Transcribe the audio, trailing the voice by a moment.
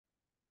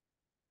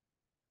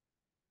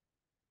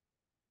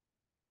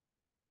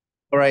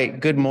All right.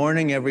 Good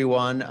morning,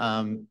 everyone.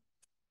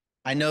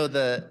 I know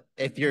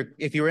if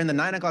you were in the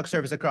 9 o'clock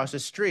service across the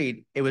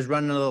street, it was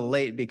running a little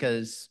late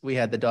because we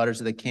had the Daughters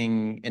of the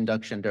King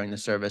induction during the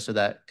service, so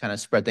that kind of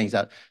spread things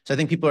out. So I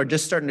think people are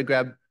just starting to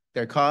grab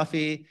their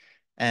coffee,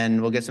 and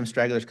we'll get some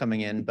stragglers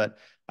coming in. But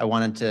I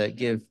wanted to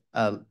give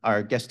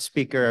our guest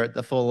speaker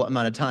the full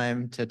amount of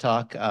time to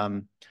talk.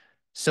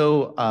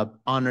 So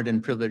honored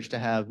and privileged to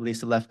have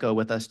Lisa Lefkow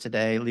with us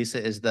today.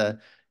 Lisa is the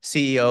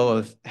CEO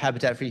of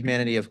Habitat for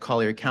Humanity of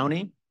Collier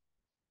County.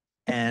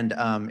 And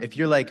if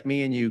you're like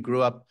me and you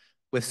grew up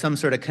with some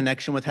sort of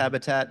connection with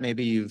Habitat,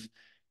 maybe you've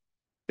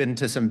been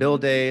to some Bill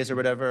days or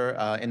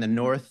whatever in the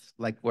North,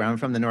 like where I'm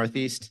from, the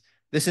Northeast,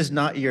 this is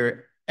not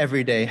your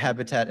everyday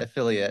Habitat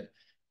affiliate.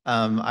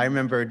 I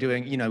remember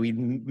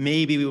doing,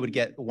 maybe we would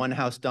get one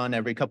house done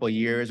every couple of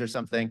years or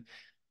something.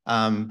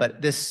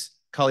 But this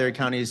Collier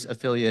County's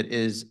affiliate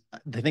is,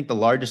 I think, the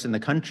largest in the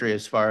country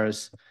as far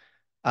as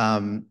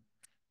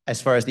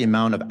the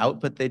amount of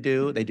output they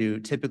do. They do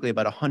typically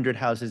about 100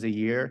 houses a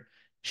year.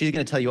 She's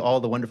going to tell you all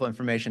the wonderful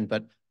information,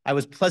 but I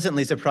was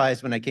pleasantly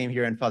surprised when I came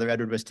here and Father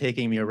Edward was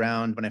taking me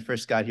around when I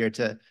first got here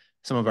to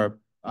some of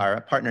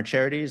our partner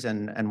charities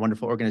and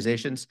wonderful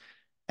organizations.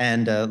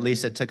 And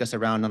Lisa took us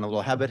around on a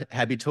little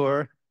Habby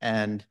tour,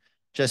 and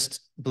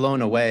just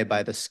blown away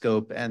by the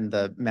scope and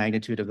the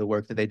magnitude of the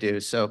work that they do.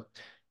 So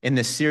in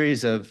this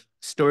series of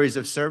stories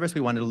of service,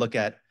 we wanted to look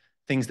at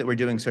things that we're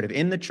doing sort of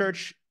in the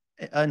church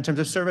in terms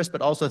of service,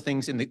 but also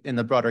things in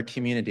the broader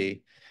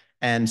community.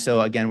 And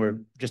so again, we're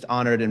just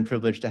honored and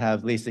privileged to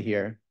have Lisa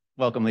here.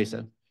 Welcome,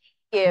 Lisa.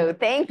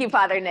 Thank you,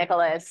 Father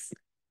Nicholas.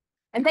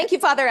 And thank you,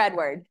 Father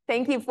Edward.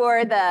 Thank you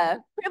for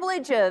the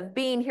privilege of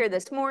being here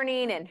this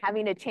morning and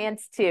having a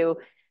chance to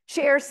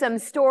share some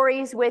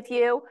stories with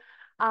you.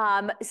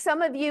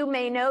 Some of you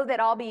may know that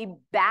I'll be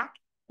back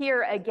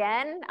here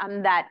again.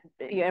 I'm that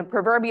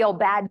proverbial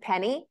bad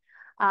penny.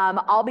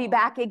 I'll be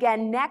back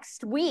again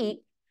next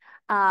week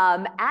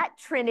at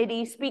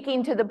Trinity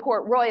speaking to the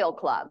Port Royal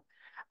Club.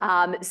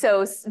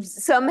 So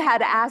some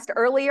had asked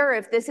earlier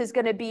if this is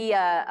going to be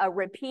a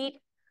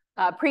repeat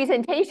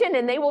presentation,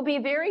 and they will be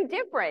very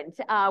different.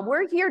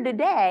 We're here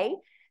today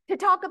to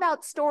talk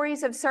about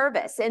stories of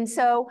service. And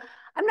so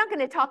I'm not going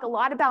to talk a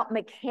lot about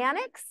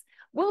mechanics.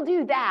 We'll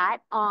do that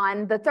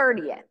on the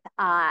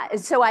 30th.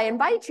 So I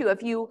invite you,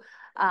 if you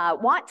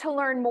want to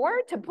learn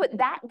more, to put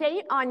that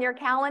date on your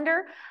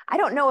calendar. I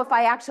don't know if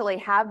I actually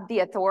have the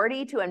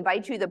authority to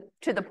invite you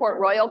to the Port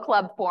Royal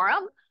Club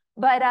Forum,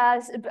 but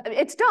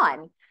it's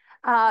done.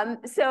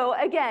 So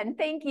again,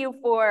 thank you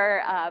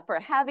for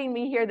having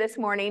me here this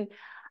morning.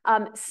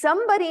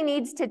 Somebody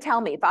needs to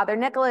tell me, Father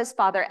Nicholas,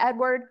 Father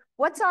Edward,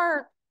 what's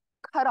our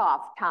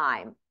cutoff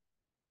time?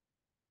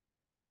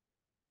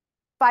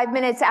 5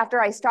 minutes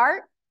after I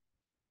start?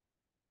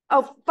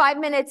 Oh, 5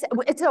 minutes.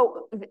 It's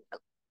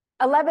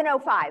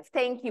 11:05.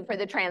 Thank you for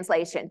the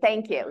translation.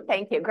 Thank you.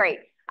 Thank you. Great.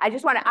 I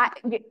just want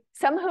to,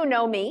 some who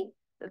know me,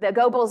 the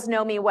Goebels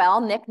know me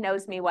well, Nick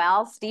knows me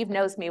well, Steve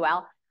knows me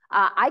well.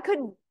 I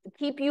could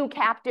keep you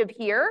captive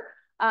here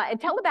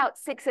until about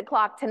 6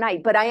 o'clock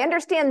tonight, but I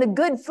understand the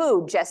good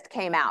food just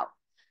came out.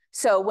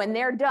 So when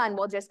they're done,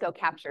 we'll just go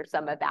capture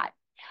some of that.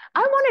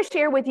 I want to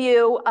share with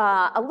you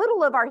a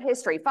little of our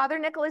history. Father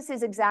Nicholas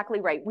is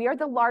exactly right. We are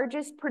the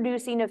largest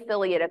producing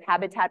affiliate of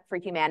Habitat for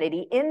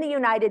Humanity in the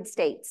United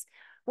States.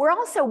 We're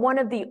also one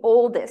of the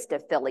oldest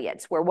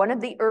affiliates. We're one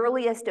of the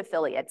earliest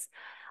affiliates.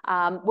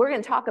 We're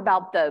going to talk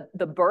about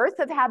the birth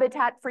of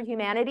Habitat for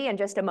Humanity in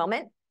just a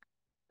moment,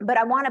 but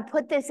I want to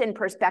put this in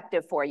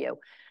perspective for you.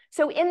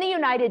 So in the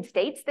United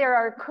States, there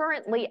are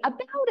currently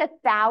about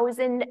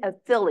 1,000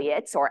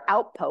 affiliates or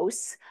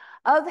outposts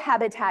of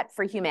Habitat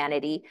for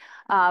Humanity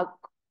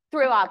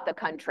throughout the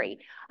country.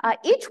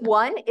 Each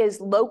one is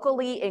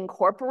locally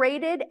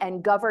incorporated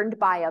and governed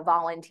by a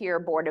volunteer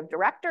board of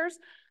directors.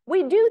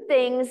 We do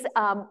things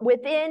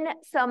within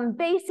some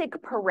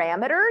basic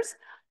parameters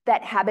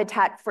that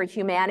Habitat for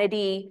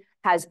Humanity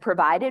has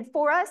provided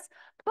for us,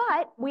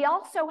 but we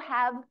also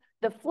have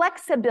the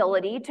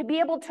flexibility to be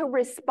able to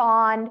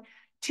respond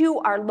to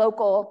our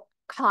local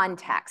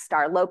context,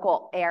 our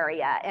local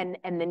area, and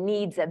the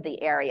needs of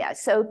the area.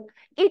 So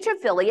each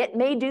affiliate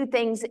may do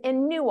things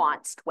in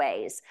nuanced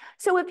ways.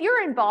 So if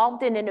you're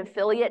involved in an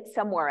affiliate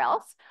somewhere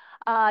else,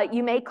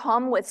 you may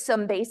come with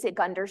some basic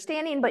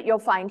understanding, but you'll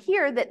find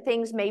here that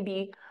things may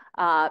be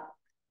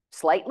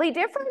slightly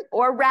different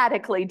or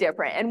radically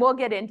different. And we'll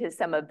get into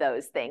some of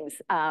those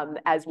things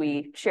as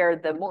we share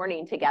the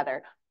morning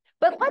together.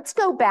 But let's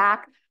go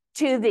back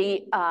to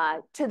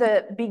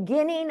the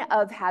beginning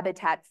of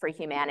Habitat for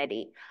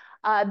Humanity.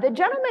 The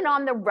gentleman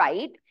on the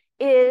right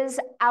is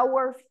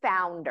our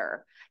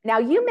founder. Now,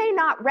 you may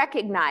not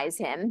recognize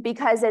him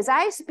because as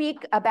I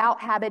speak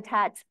about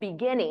Habitat's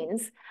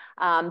beginnings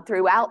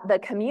throughout the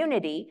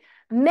community,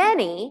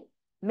 many,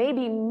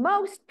 maybe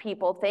most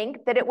people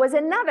think that it was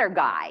another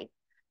guy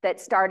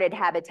that started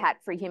Habitat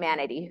for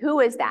Humanity.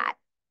 Who is that?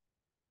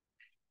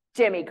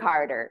 Jimmy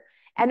Carter.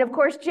 And of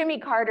course, Jimmy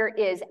Carter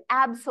is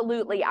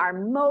absolutely our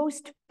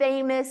most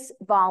famous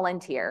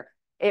volunteer.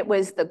 It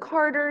was the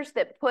Carters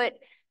that put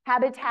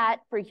Habitat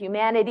for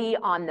Humanity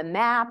on the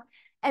map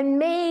and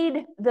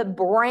made the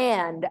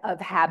brand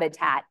of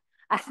Habitat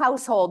a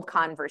household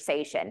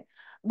conversation.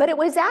 But it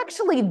was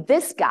actually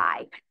this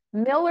guy,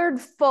 Millard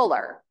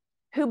Fuller,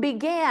 who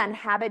began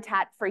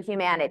Habitat for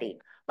Humanity.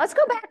 Let's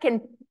go back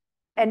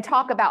and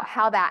talk about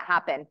how that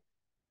happened.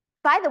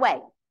 By the way,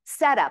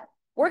 setup.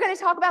 We're going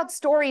to talk about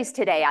stories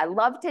today. I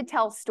love to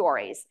tell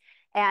stories.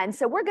 And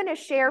so we're going to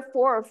share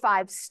 4 or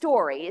 5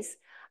 stories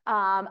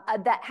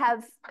that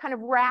have kind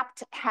of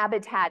wrapped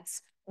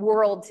Habitat's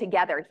world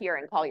together here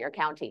in Collier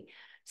County.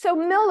 So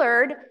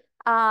Millard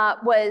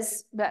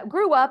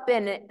grew up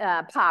in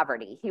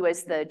poverty. He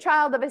was the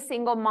child of a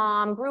single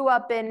mom, grew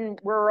up in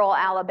rural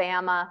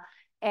Alabama,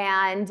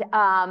 and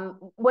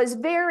was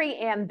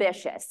very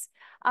ambitious.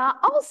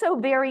 Also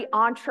very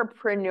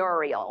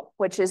entrepreneurial,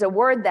 which is a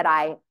word that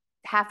I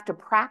have to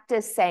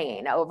practice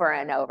saying over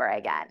and over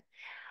again.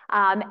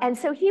 And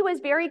so he was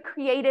very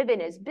creative in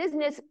his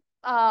business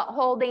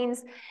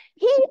holdings.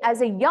 He,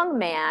 as a young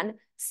man,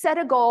 set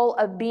a goal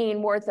of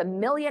being worth $1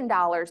 million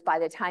by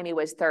the time he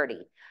was 30.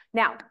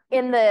 Now,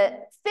 in the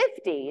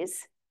 50s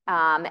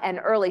and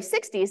early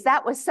 60s,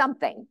 that was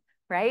something,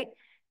 right?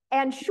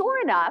 And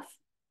sure enough,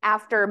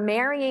 after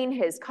marrying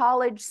his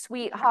college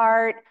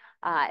sweetheart,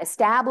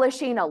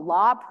 establishing a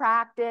law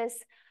practice,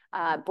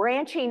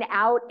 branching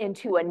out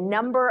into a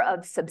number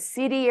of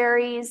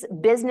subsidiaries,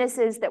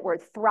 businesses that were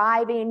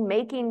thriving,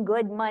 making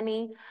good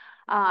money,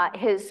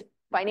 his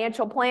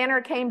financial planner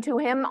came to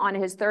him on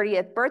his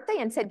 30th birthday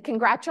and said,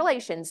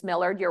 "Congratulations,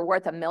 Millard, you're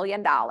worth $1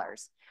 million."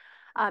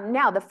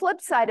 Now, the flip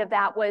side of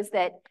that was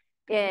that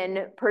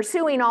in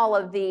pursuing all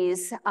of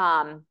these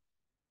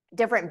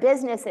different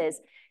businesses,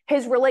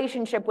 his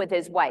relationship with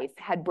his wife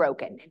had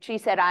broken. She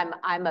said,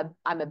 I'm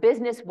a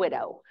business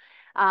widow.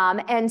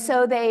 And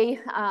so they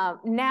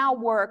now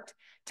worked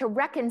to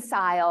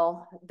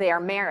reconcile their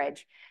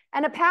marriage.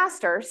 And a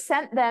pastor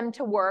sent them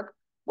to work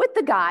with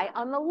the guy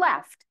on the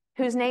left,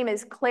 whose name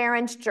is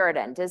Clarence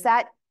Jordan. Does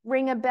that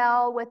ring a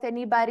bell with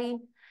anybody?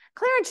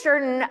 Clarence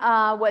Jordan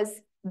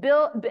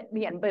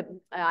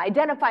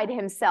identified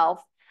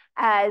himself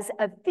as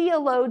a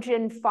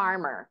theologian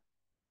farmer.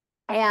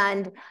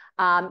 And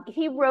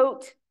he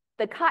wrote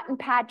the Cotton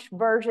Patch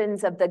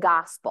versions of the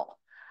gospel,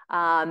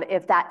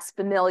 if that's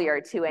familiar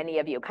to any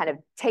of you, kind of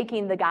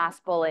taking the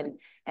gospel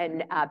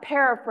and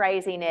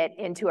paraphrasing it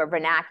into a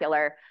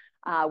vernacular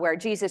where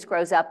Jesus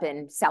grows up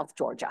in South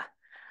Georgia,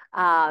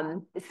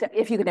 so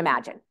if you can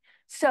imagine.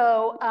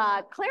 So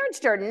Clarence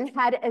Jordan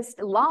had,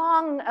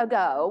 long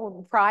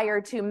ago,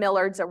 prior to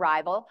Millard's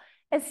arrival,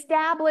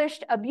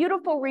 established a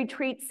beautiful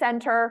retreat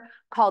center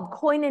called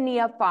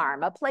Koinonia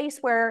Farm, a place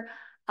where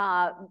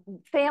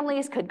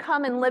families could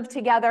come and live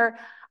together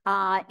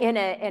in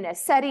a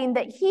setting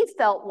that he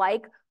felt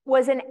like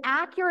was an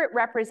accurate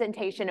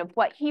representation of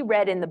what he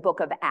read in the book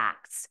of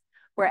Acts,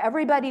 where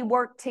everybody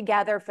worked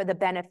together for the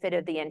benefit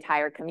of the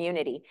entire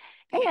community.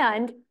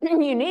 And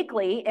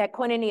uniquely at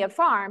Koinonia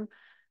Farm,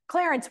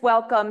 Clarence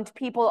welcomed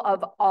people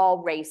of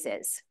all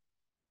races.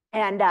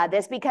 And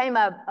this became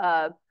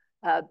a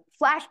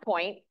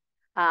flashpoint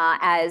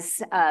as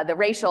the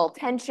racial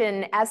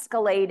tension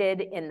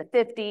escalated in the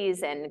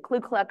 50s and Ku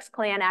Klux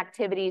Klan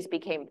activities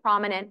became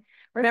prominent.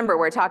 Remember,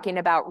 we're talking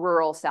about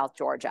rural South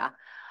Georgia.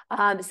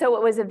 So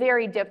it was a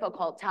very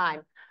difficult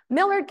time.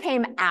 Millard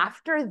came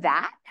after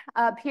that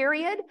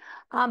period,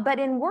 but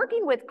in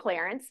working with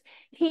Clarence,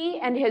 he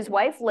and his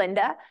wife,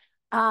 Linda,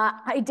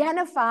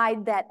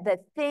 identified that the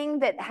thing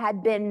that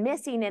had been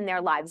missing in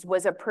their lives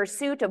was a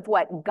pursuit of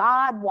what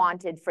God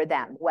wanted for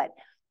them, what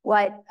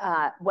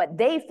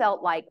they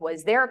felt like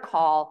was their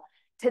call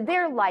to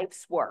their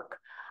life's work.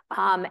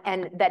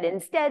 And that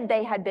instead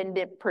they had been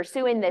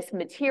pursuing this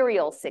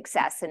material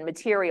success and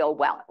material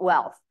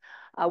wealth,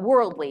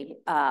 worldly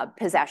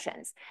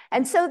possessions.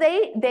 And so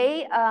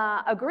they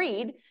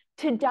agreed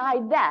to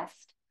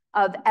divest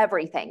of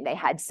everything. They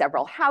had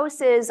several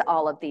houses,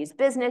 all of these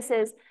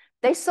businesses.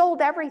 They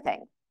sold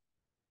everything.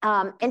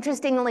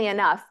 Interestingly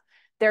enough,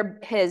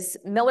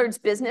 Millard's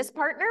business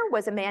partner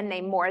was a man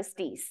named Morris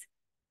Deese.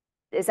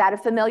 Is that a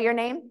familiar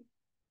name?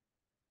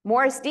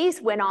 Morris Deese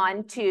went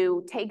on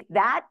to take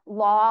that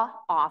law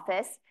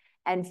office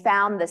and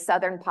found the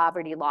Southern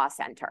Poverty Law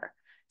Center.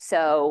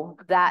 So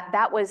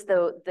that was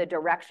the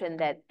direction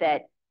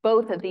that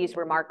both of these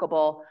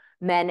remarkable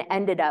men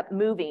ended up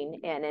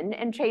moving in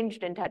and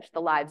changed and touched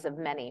the lives of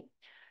many.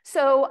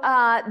 So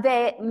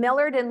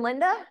Millard and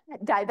Linda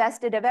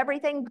divested of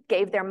everything,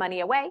 gave their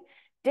money away,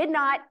 did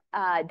not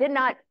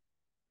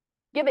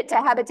give it to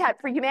Habitat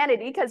for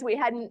Humanity because we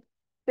hadn't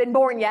been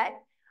born yet.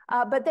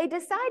 But they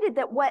decided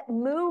that what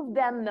moved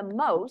them the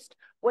most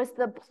was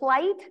the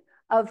plight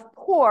of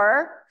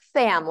poor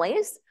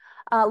families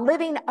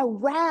living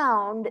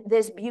around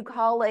this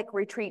bucolic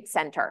retreat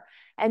center.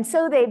 And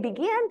so they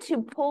began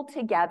to pull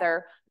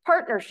together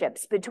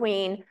partnerships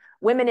between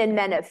women and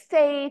men of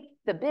faith,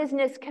 the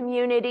business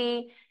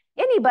community,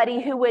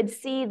 anybody who would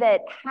see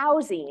that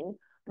housing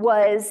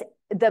was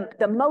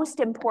the most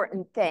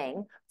important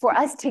thing for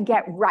us to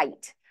get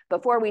right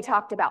before we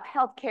talked about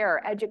healthcare,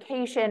 or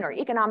education, or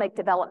economic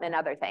development,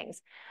 other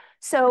things.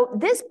 So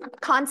this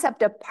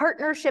concept of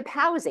partnership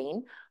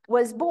housing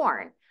was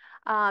born,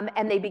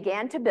 and they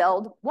began to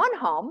build one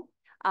home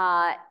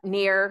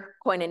near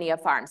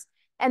Koinonia Farms.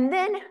 And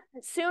then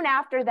soon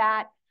after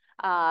that,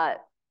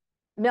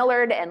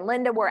 Millard and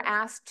Linda were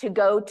asked to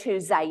go to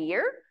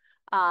Zaire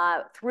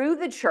through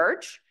the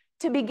church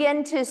to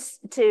begin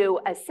to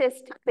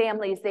assist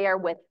families there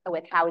with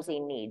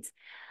housing needs.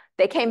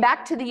 They came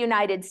back to the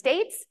United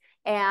States,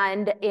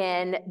 and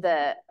in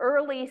the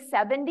early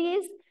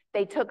 70s,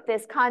 they took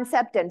this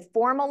concept and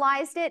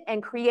formalized it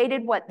and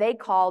created what they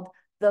called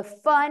the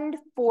Fund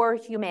for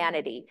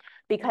Humanity.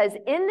 Because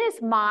in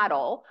this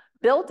model,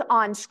 built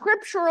on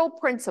scriptural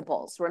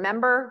principles,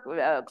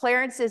 remember,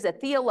 Clarence is a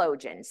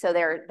theologian, so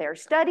they're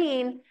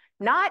studying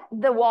not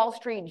the Wall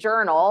Street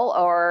Journal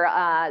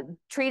or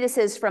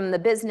treatises from the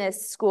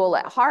business school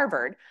at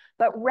Harvard,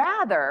 but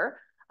rather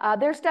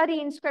they're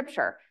studying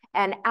scripture.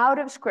 And out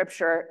of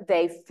scripture,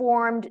 they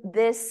formed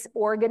this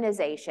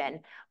organization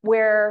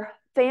where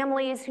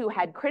families who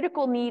had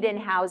critical need in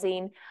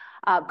housing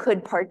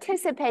could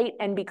participate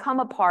and become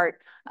a part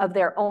of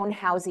their own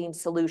housing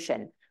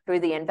solution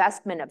through the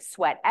investment of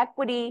sweat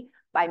equity,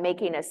 by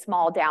making a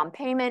small down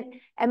payment,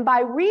 and by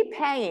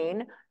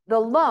repaying the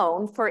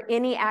loan for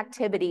any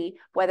activity,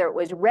 whether it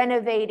was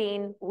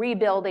renovating,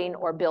 rebuilding,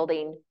 or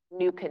building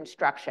new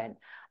construction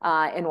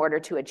in order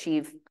to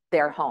achieve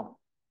their home.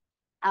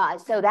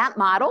 So that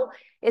model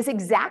is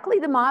exactly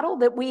the model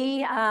that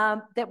we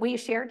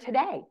share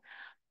today.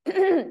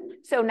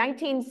 So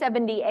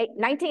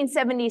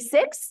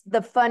 1976,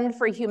 the Fund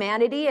for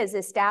Humanity is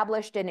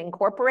established and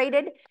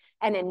incorporated.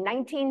 And in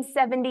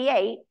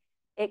 1978,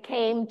 it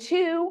came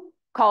to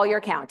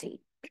Collier County.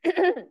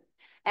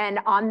 And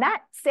on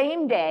that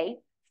same day,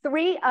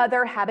 3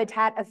 other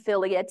Habitat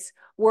affiliates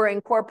were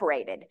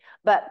incorporated.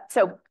 But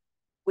so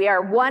we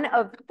are one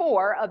of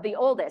 4 of the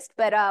oldest,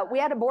 but we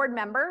had a board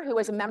member who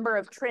was a member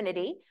of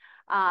Trinity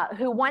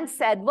who once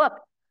said,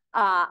 look,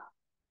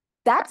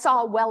 that's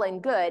all well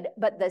and good,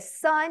 but the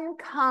sun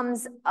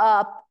comes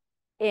up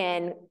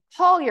in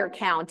Collier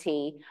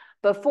County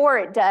before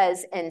it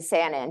does in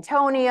San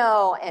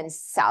Antonio and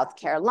South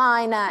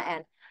Carolina.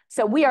 And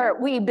so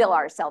we bill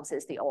ourselves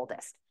as the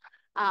oldest.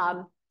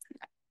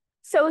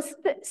 So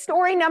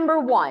story number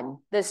 1,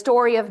 the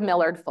story of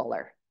Millard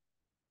Fuller.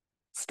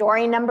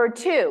 Story number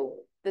 2,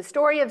 the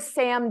story of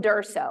Sam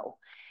Durso.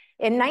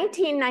 In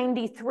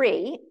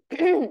 1993,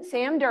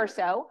 Sam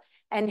Durso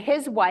and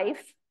his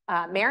wife,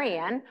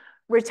 Marianne,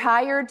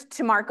 retired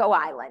to Marco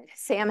Island.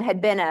 Sam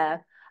had been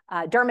a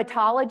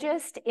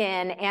dermatologist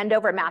in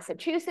Andover,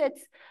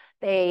 Massachusetts.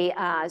 They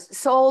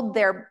sold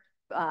their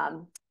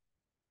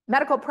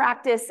medical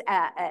practice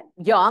at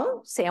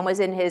young. Sam was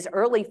in his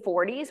early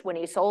 40s when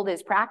he sold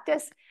his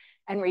practice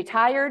and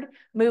retired,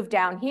 moved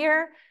down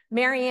here.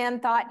 Marianne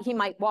thought he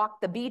might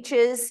walk the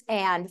beaches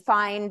and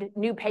find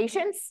new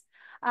patients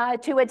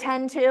to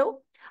attend to.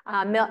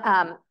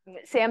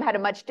 Sam had a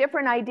much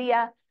different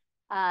idea.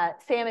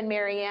 Sam and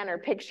Marianne are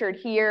pictured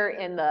here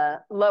in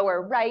the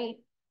lower right,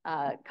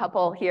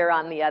 couple here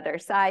on the other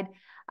side.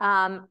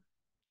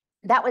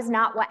 That was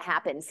not what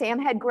happened. Sam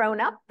had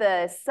grown up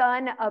the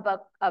son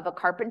of a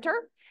carpenter,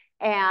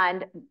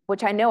 and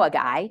which I know a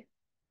guy,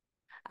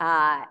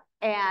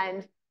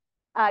 and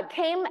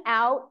came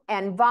out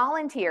and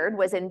volunteered,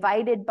 was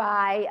invited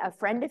by a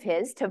friend of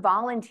his to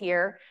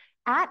volunteer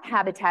at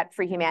Habitat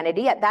for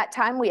Humanity. At that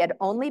time, we had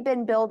only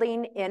been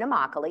building in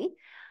Immokalee.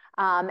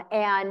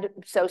 And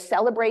so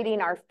celebrating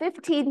our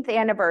 15th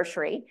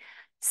anniversary,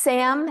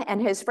 Sam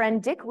and his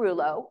friend Dick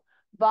Rulo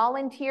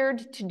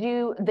volunteered to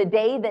do the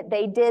day that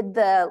they did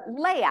the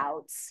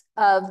layouts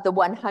of the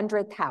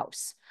 100th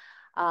house.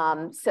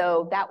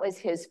 So that was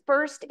his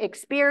first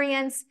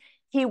experience.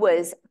 He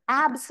was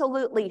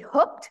absolutely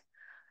hooked,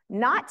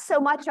 not so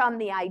much on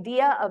the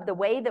idea of the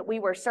way that we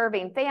were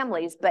serving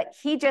families, but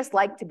he just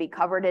liked to be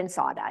covered in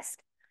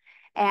sawdust.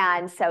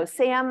 And so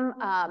Sam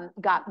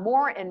got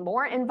more and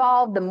more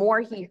involved. The more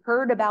he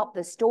heard about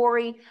the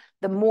story,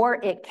 the more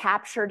it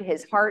captured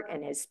his heart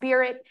and his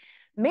spirit.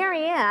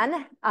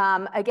 Marianne,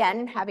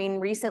 again, having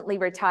recently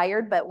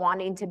retired, but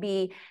wanting to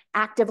be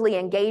actively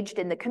engaged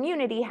in the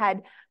community,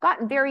 had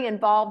gotten very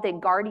involved in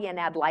Guardian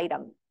Ad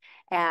Litem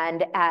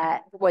and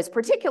was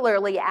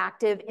particularly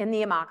active in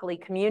the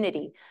Immokalee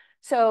community.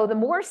 So the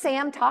more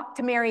Sam talked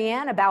to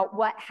Marianne about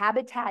what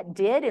Habitat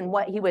did and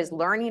what he was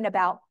learning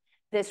about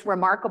this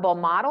remarkable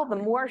model, the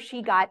more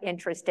she got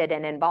interested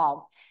and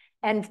involved.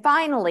 And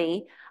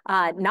finally,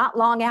 not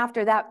long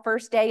after that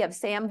first day of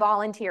Sam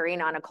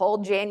volunteering on a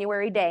cold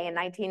January day in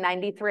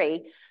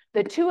 1993,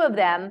 the two of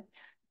them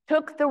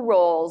took the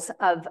roles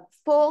of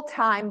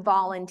full-time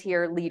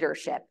volunteer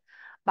leadership.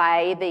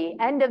 By the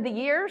end of the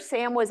year,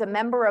 Sam was a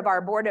member of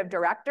our board of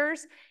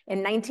directors.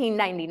 In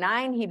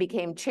 1999, he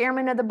became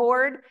chairman of the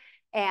board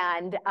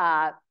and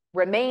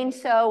remained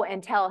so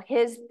until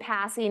his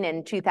passing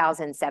in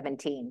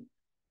 2017.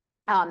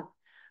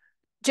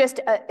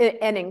 Just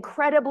an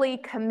incredibly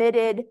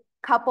committed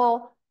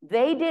couple.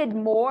 They did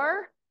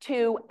more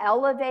to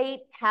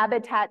elevate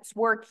Habitat's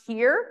work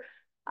here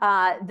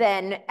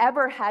than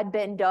ever had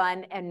been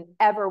done and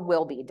ever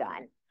will be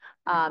done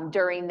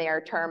during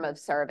their term of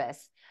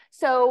service.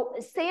 So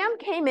Sam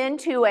came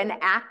into an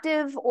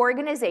active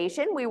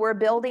organization. We were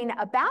building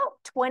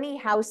about 20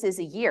 houses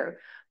a year,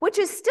 which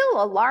is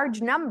still a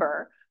large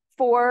number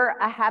for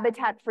a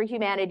Habitat for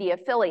Humanity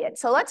affiliate.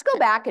 So let's go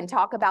back and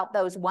talk about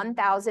those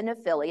 1,000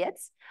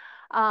 affiliates.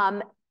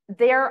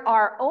 There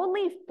are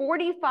only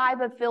 45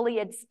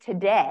 affiliates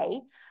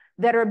today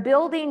that are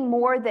building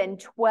more than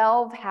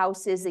 12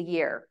 houses a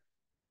year.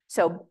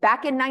 So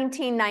back in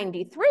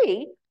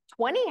 1993,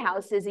 20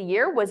 houses a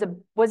year was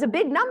a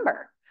big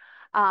number.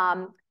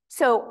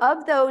 So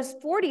of those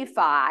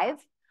 45,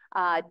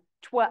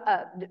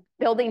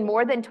 building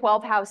more than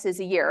 12 houses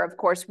a year, of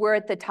course, we're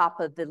at the top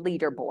of the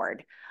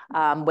leaderboard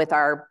with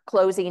our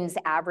closings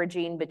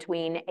averaging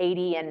between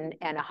 80 and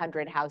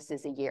 100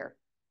 houses a year.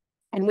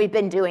 And we've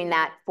been doing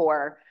that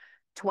for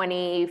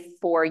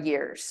 24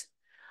 years.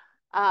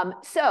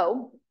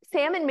 So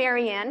Sam and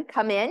Marianne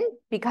come in,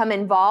 become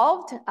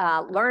involved,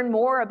 learn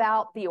more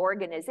about the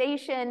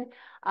organization,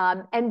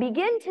 and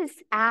begin to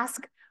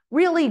ask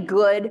really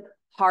good,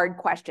 hard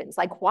questions.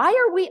 Like, why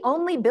are we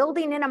only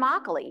building in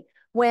Immokalee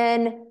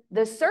when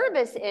the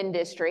service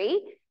industry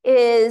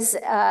is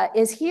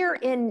here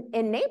in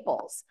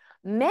Naples?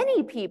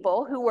 Many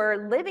people who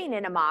were living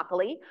in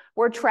Immokalee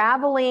were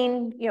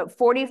traveling,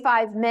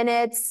 45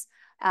 minutes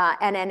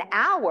and an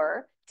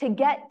hour to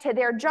get to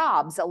their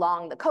jobs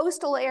along the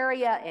coastal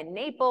area in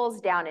Naples,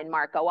 down in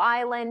Marco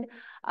Island,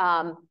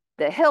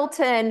 the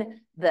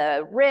Hilton,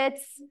 the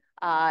Ritz,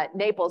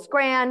 Naples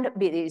Grand,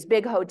 these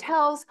big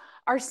hotels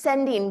are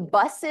sending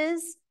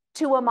buses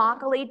to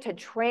Immokalee to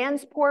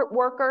transport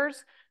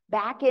workers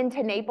back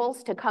into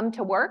Naples to come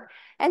to work.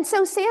 And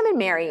so Sam and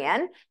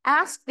Marianne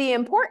asked the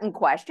important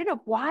question of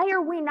why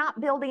are we not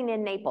building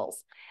in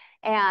Naples?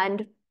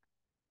 And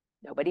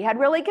nobody had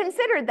really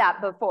considered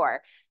that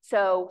before.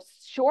 So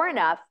sure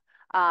enough,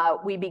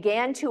 we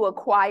began to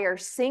acquire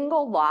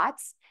single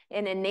lots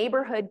in a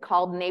neighborhood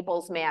called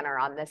Naples Manor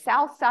on the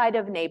south side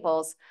of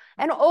Naples,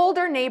 an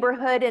older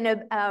neighborhood in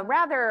a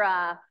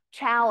rather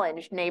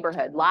challenged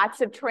neighborhood.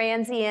 Lots of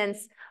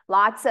transients,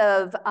 lots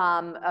of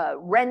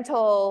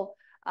rental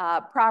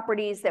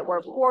properties that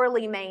were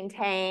poorly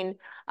maintained,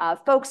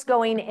 folks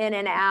going in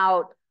and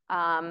out.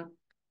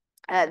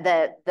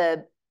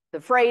 The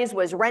phrase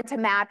was rent a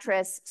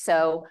mattress.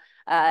 So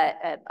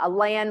a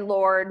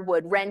landlord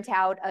would rent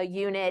out a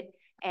unit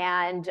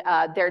and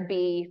there'd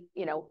be,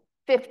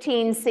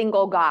 15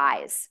 single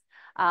guys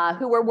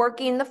who were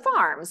working the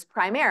farms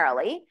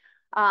primarily.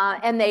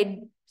 And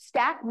they'd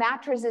stack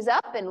mattresses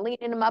up and lean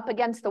them up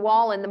against the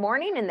wall in the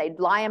morning, and they'd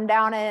lie them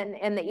down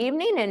in the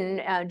evening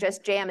and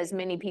just jam as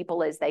many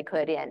people as they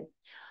could in.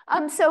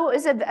 So it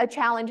was a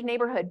challenged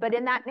neighborhood. But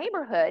in that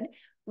neighborhood,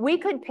 we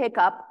could pick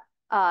up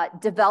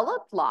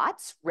developed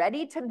lots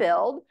ready to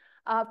build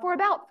for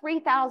about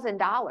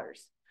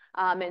 $3,000.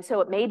 And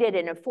so it made it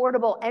an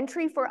affordable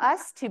entry for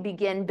us to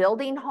begin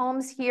building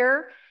homes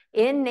here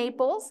in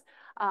Naples.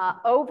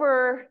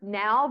 Over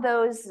now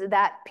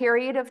that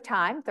period of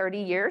time, 30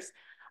 years,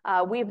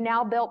 we've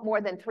now built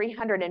more than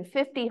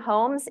 350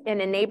 homes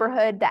in a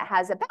neighborhood that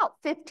has about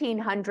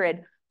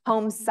 1,500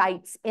 home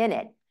sites in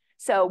it.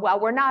 So while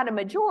we're not a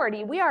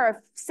majority, we are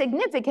a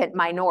significant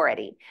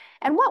minority.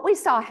 And what we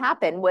saw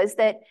happen was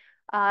that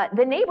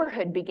the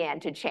neighborhood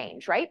began to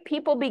change, right?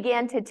 People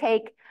began to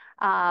take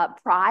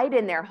pride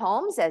in their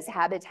homes as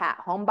Habitat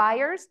home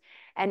buyers.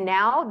 And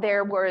now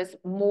there was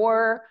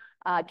more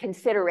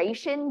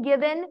consideration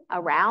given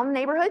around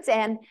neighborhoods.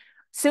 And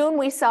soon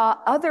we saw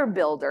other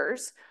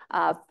builders,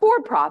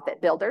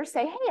 for-profit builders,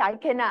 say, hey,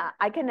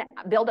 I can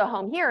build a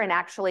home here and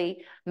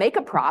actually make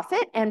a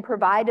profit and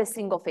provide a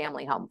single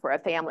family home for a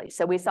family.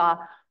 So we saw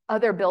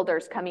other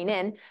builders coming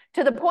in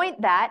to the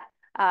point that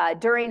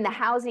during the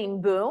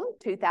housing boom,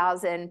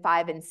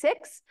 2005 and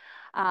 6,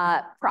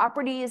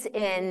 properties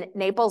in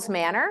Naples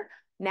Manor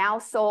now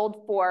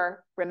sold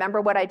for, remember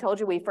what I told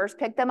you we first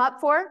picked them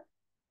up for?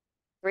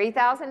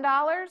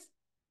 $3,000.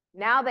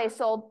 Now they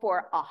sold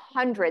for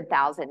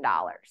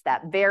 $100,000,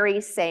 that very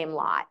same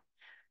lot.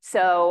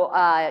 So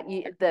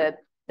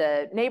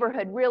the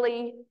neighborhood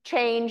really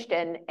changed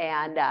and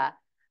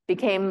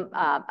became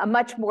a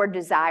much more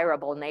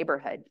desirable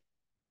neighborhood.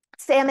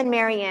 Sam and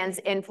Marianne's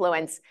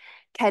influence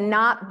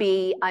cannot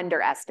be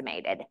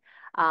underestimated.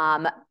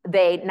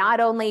 They not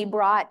only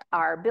brought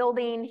our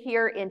building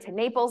here into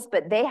Naples,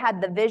 but they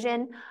had the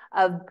vision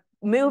of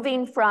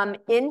moving from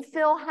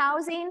infill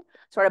housing,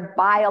 sort of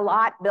buy a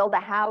lot, build a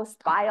house,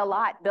 buy a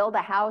lot, build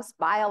a house,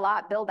 buy a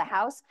lot, build a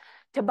house,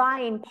 to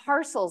buying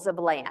parcels of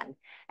land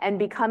and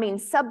becoming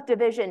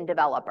subdivision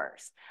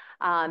developers.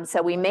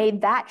 So we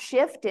made that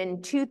shift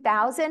in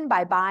 2000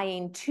 by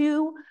buying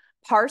 2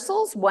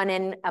 parcels, one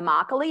in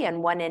Immokalee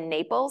and one in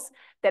Naples,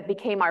 that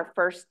became our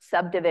first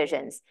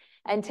subdivisions.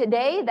 And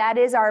today, that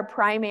is our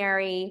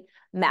primary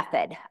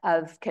method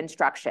of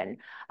construction.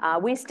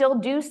 We still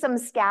do some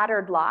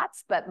scattered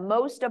lots, but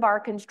most of our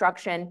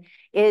construction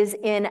is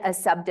in a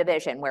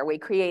subdivision where we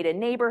create a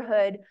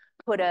neighborhood,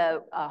 put a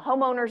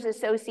homeowners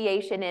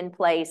association in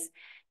place,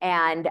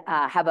 and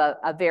have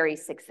a very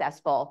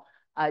successful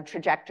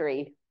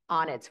trajectory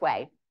on its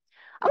way.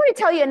 I want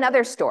to tell you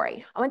another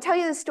story. I want to tell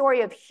you the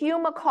story of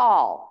Hugh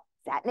McCall.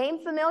 Is that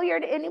name familiar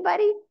to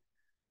anybody?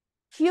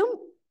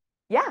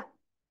 Yeah.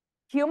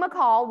 Hugh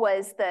McCall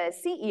was the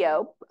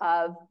CEO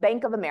of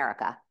Bank of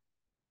America.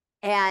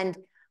 And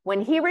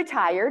when he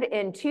retired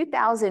in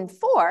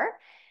 2004,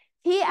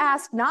 he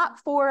asked not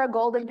for a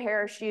golden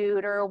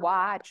parachute or a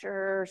watch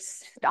or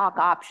stock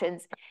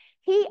options.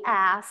 He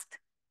asked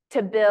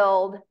to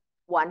build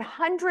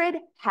 100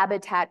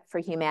 Habitat for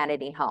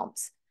Humanity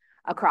homes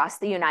across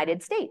the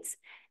United States.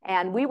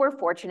 And we were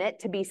fortunate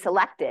to be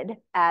selected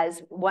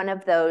as one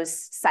of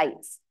those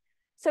sites.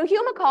 So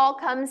Hugh McCall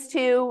comes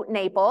to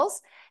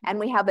Naples, and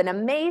we have an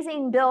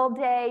amazing build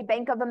day.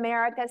 Bank of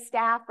America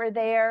staff are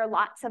there.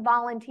 Lots of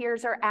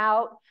volunteers are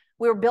out.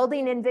 We were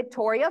building in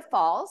Victoria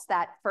Falls,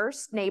 that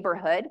first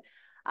neighborhood.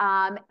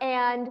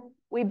 And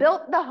we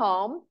built the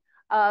home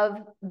of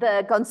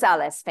the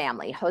Gonzalez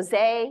family,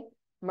 Jose,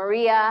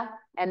 Maria,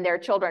 and their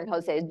children,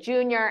 Jose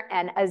Jr.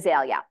 and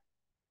Azalea.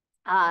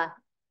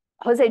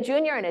 Jose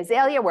Jr. and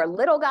Azalea were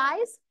little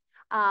guys.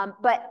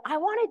 But I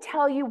want to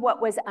tell you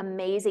what was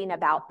amazing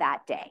about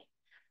that day.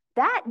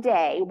 That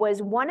day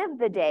was one of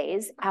the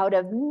days out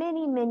of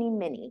many, many,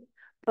 many,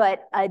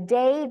 but a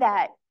day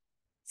that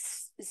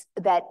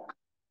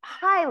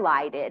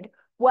highlighted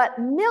what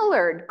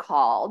Millard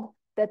called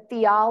the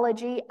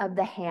theology of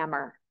the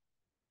hammer,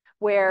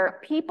 where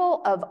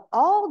people of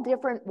all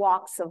different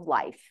walks of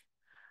life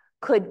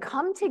could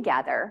come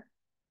together,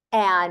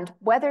 and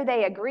whether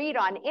they agreed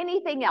on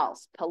anything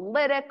else,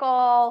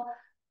 political,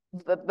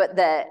 but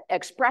the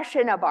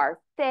expression of our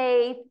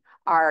faith,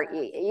 our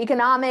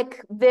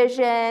economic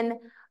vision,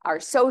 our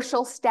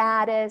social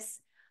status,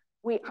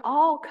 we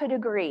all could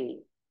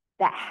agree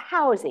that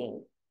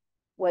housing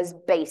was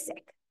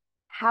basic.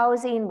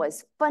 Housing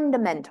was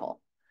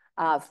fundamental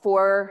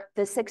for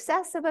the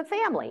success of a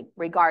family,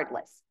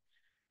 regardless.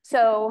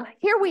 So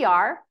here we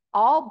are,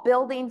 all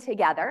building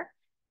together.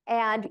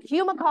 And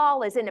Hugh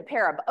McCall is in a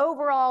pair of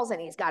overalls,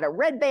 and he's got a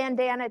red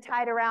bandana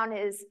tied around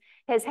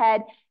his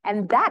head.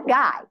 And that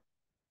guy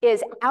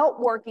is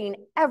outworking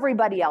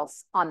everybody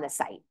else on the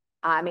site.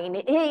 I mean,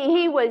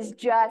 he wasn't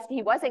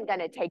going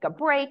to take a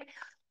break,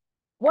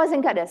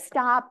 wasn't going to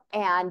stop.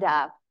 And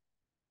at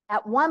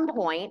one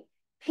point,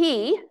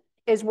 he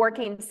is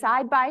working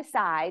side by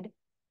side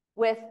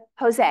with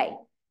Jose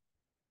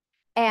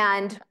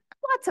and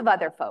lots of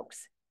other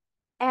folks.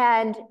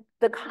 And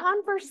the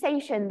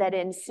conversation that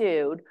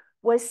ensued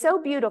was so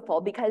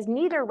beautiful because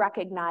neither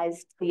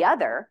recognized the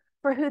other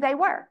for who they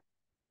were.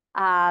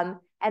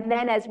 And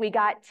then as we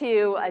got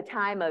to a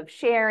time of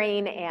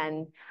sharing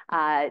and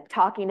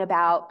talking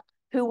about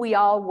who we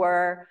all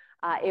were,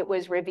 it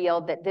was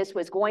revealed that this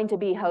was going to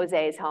be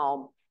Jose's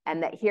home,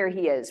 and that here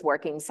he is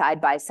working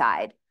side by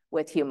side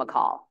with Hugh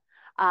McCall.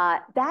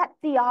 That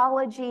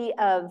theology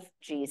of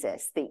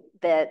Jesus,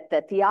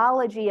 the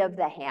theology of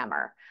the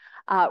hammer,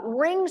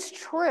 rings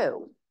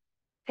true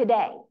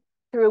today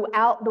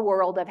throughout the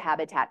world of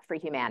Habitat for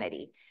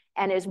Humanity,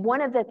 and is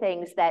one of the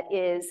things that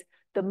is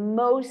the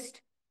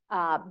most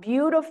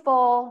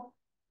beautiful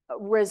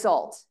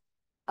result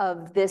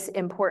of this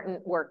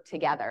important work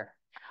together.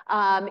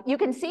 You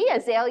can see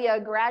Azalea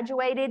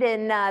graduated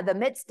in the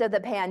midst of the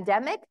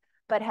pandemic,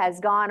 but has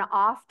gone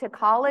off to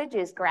college,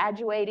 is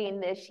graduating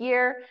this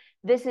year.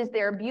 This is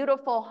their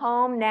beautiful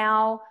home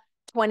now,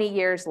 20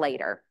 years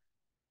later.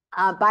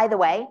 By the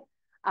way,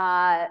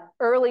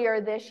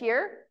 earlier this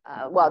year,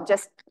 well,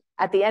 just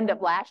at the end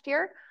of last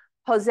year,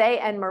 Jose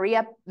and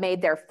Maria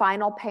made their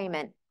final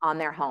payment on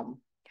their home.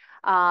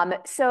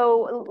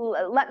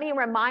 So let me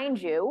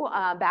remind you,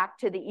 back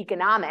to the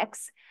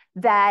economics,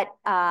 that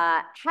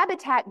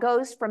Habitat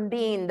goes from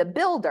being the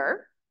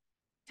builder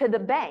to the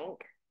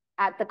bank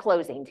at the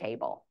closing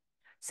table.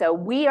 So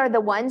we are the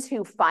ones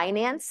who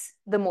finance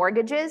the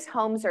mortgages.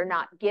 Homes are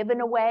not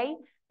given away,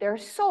 they're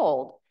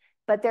sold,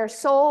 but they're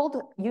sold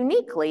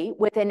uniquely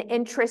with an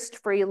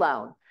interest-free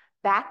loan.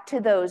 Back to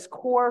those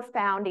core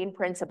founding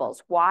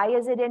principles. Why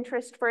is it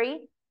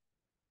interest-free?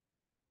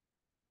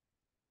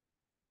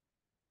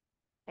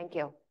 Thank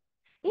you.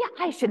 Yeah,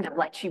 I shouldn't have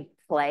let you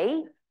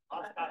play.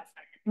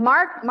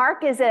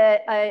 Mark is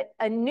a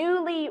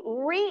newly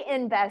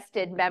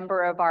reinvested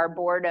member of our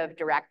board of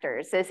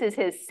directors. This is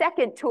his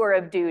second tour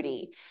of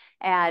duty,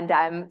 and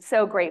I'm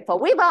so grateful.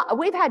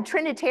 We've had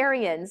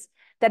Trinitarians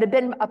that have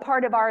been a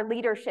part of our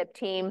leadership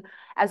team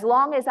as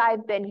long as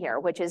I've been here,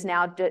 which is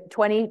now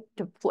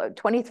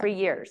 23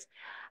 years.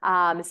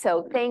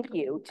 So thank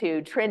you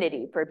to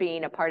Trinity for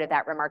being a part of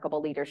that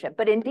remarkable leadership.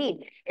 But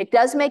indeed, it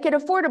does make it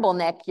affordable,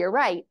 Nick, you're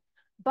right.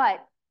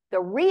 But the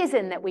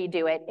reason that we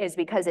do it is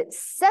because it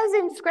says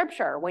in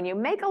Scripture, when you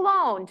make a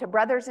loan to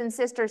brothers and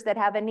sisters that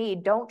have a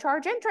need, don't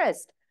charge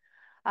interest.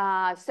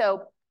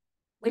 So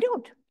we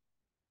don't.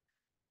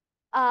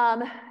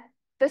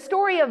 The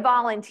story of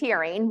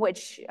volunteering,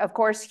 which of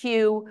course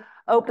Hugh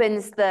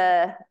opens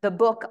the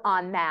book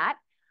on that,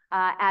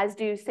 as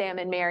do Sam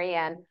and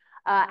Marianne,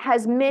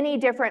 has many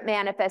different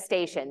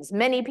manifestations.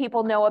 Many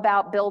people know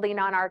about building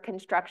on our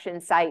construction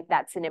site.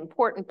 That's an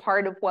important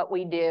part of what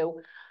we do.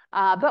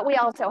 But we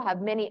also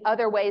have many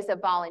other ways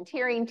of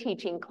volunteering,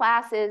 teaching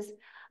classes,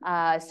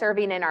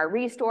 serving in our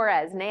restore,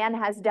 as Nan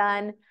has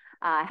done,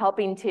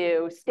 helping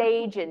to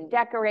stage and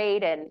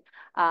decorate and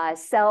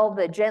sell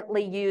the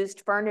gently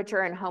used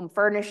furniture and home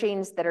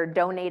furnishings that are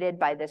donated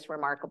by this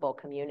remarkable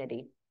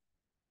community.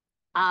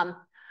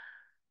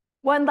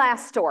 One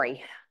last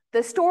story,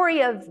 the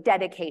story of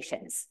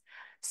dedications.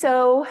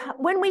 So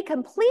when we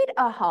complete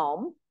a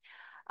home,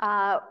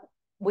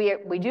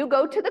 we do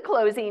go to the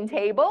closing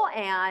table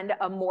and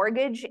a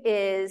mortgage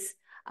is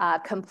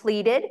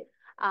completed,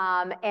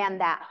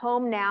 and that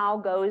home now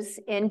goes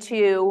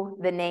into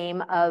the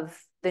name of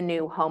the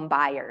new home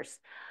buyers.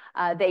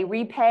 They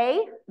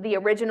repay the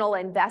original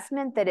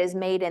investment that is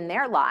made in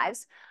their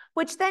lives,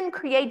 which then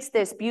creates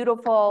this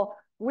beautiful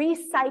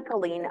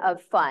recycling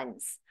of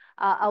funds,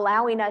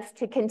 allowing us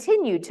to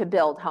continue to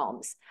build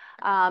homes.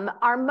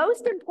 Our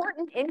most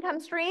important income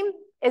stream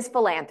is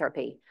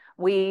philanthropy.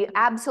 We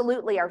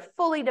absolutely are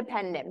fully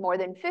dependent. More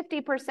than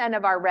 50%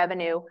 of our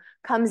revenue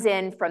comes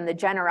in from the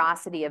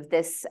generosity of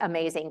this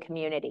amazing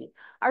community.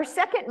 Our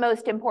second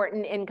most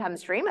important income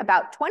stream,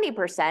 about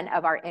 20%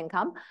 of our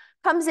income,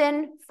 comes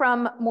in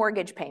from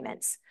mortgage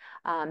payments.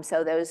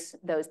 So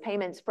those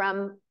payments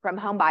from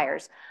home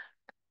buyers.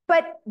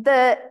 But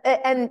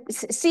and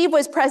Steve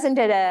was present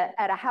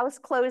at a house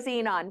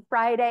closing on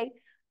Friday,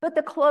 but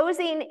the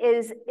closing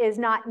is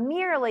not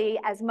nearly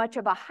as much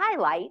of a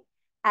highlight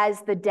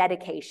as the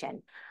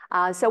dedication.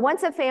 So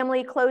once a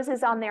family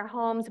closes on their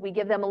homes, we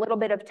give them a little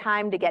bit of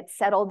time to get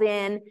settled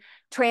in,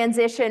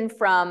 transition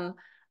from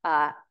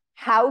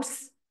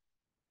house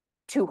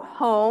to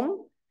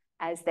home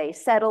as they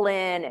settle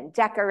in and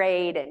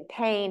decorate and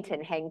paint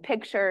and hang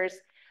pictures.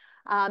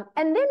 And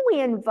then we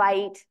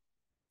invite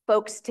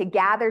folks to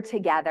gather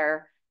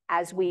together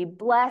as we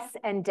bless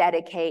and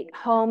dedicate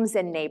homes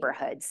and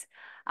neighborhoods.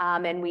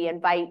 And we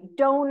invite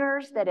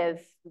donors that have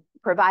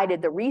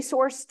provided the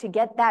resource to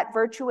get that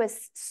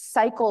virtuous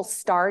cycle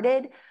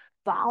started,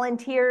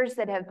 volunteers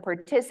that have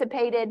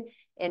participated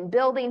in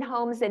building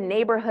homes and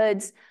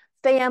neighborhoods,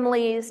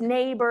 families,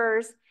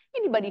 neighbors,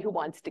 anybody who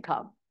wants to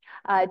come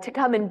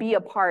and be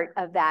a part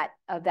of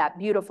that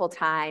beautiful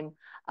time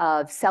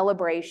of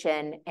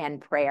celebration and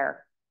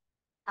prayer.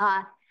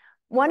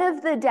 One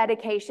of the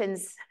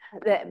dedications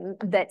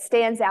that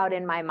stands out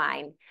in my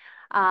mind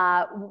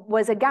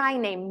was a guy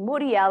named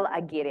Muriel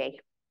Aguirre.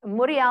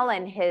 Muriel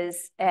and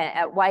his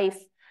wife,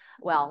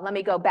 well, let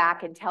me go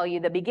back and tell you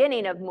the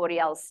beginning of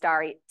Muriel's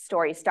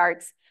story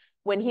starts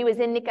when he was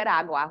in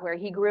Nicaragua, where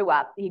he grew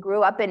up. He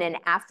grew up in an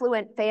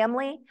affluent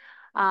family,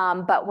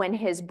 but when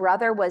his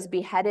brother was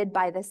beheaded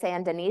by the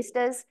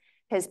Sandinistas,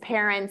 his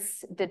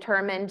parents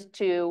determined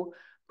to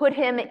put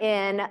him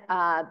in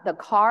the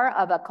car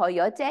of a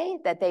coyote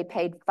that they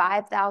paid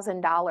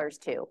 $5,000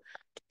 to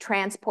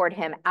transport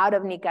him out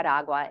of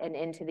Nicaragua and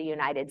into the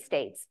United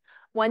States.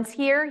 Once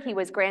here, he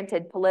was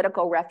granted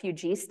political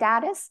refugee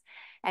status,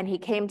 and he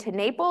came to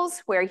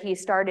Naples, where he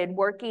started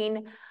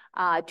working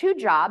two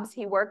jobs.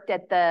 He worked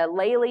at the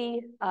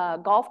Lely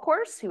golf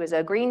course. He was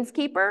a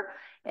greenskeeper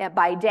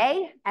by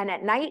day, and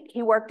at night,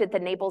 he worked at the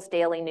Naples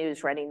Daily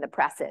News running the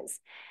presses.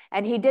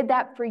 And he did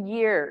that for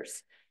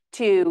years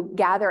to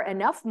gather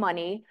enough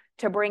money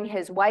to bring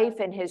his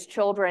wife and his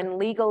children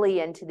legally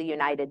into the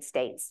United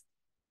States.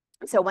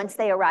 So once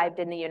they arrived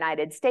in the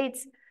United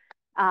States,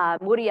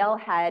 Muriel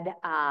had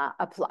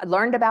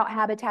learned about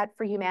Habitat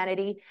for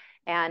Humanity,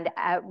 and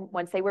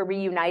once they were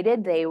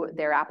reunited,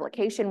 their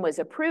application was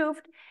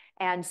approved,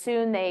 and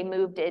soon they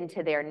moved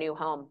into their new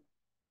home.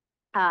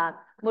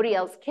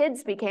 Muriel's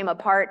kids became a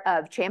part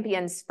of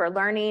Champions for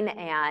Learning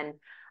and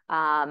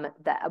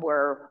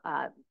were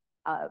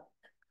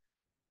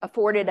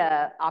afforded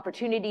an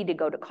opportunity to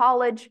go to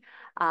college,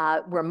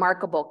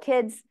 remarkable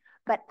kids.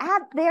 But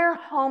at their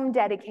home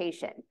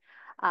dedication,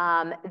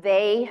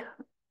 they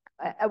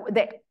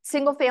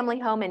single family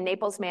home in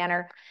Naples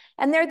Manor,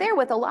 and they're there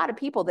with a lot of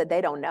people that they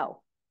don't know,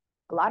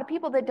 a lot of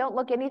people that don't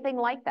look anything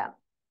like them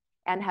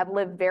and have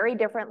lived very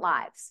different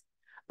lives.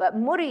 But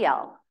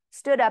Muriel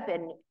stood up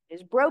in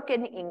his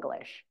broken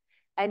English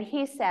and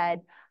he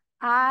said,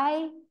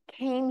 "I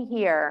came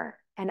here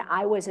and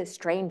I was a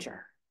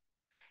stranger,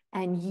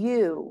 and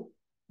you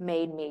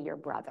made me your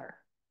brother."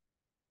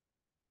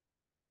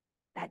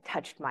 That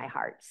touched my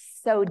heart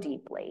so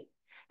deeply.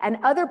 And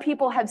other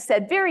people have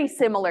said very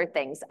similar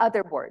things,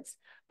 other words,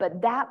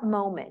 but that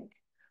moment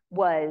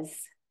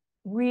was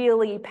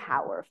really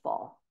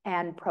powerful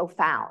and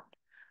profound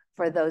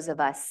for those of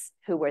us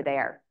who were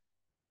there.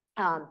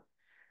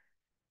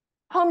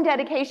 Home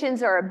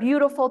dedications are a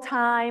beautiful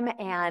time,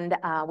 and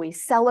we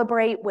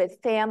celebrate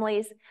with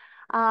families.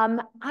 I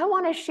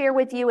want to share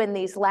with you in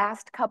these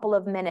last couple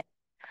of minutes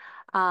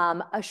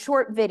a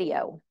short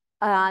video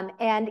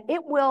And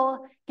it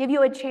will give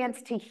you a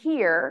chance to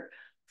hear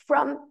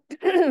from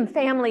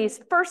families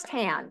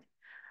firsthand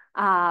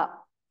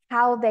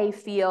how they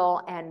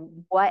feel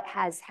and what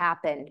has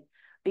happened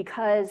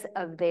because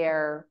of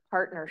their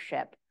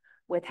partnership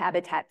with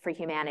Habitat for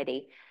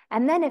Humanity.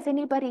 And then if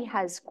anybody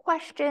has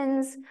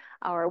questions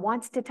or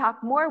wants to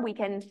talk more, we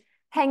can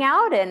hang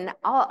out. And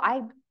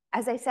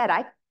as I said,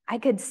 I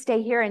could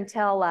stay here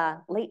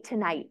until late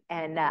tonight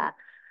and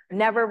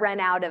never run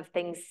out of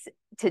things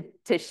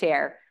to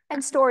share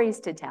and stories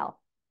to tell.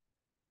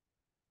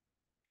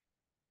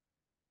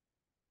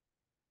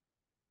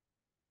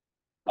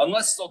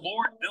 Unless the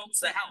Lord builds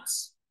the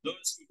house,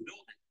 those who build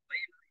it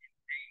labor in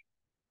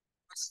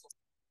vain.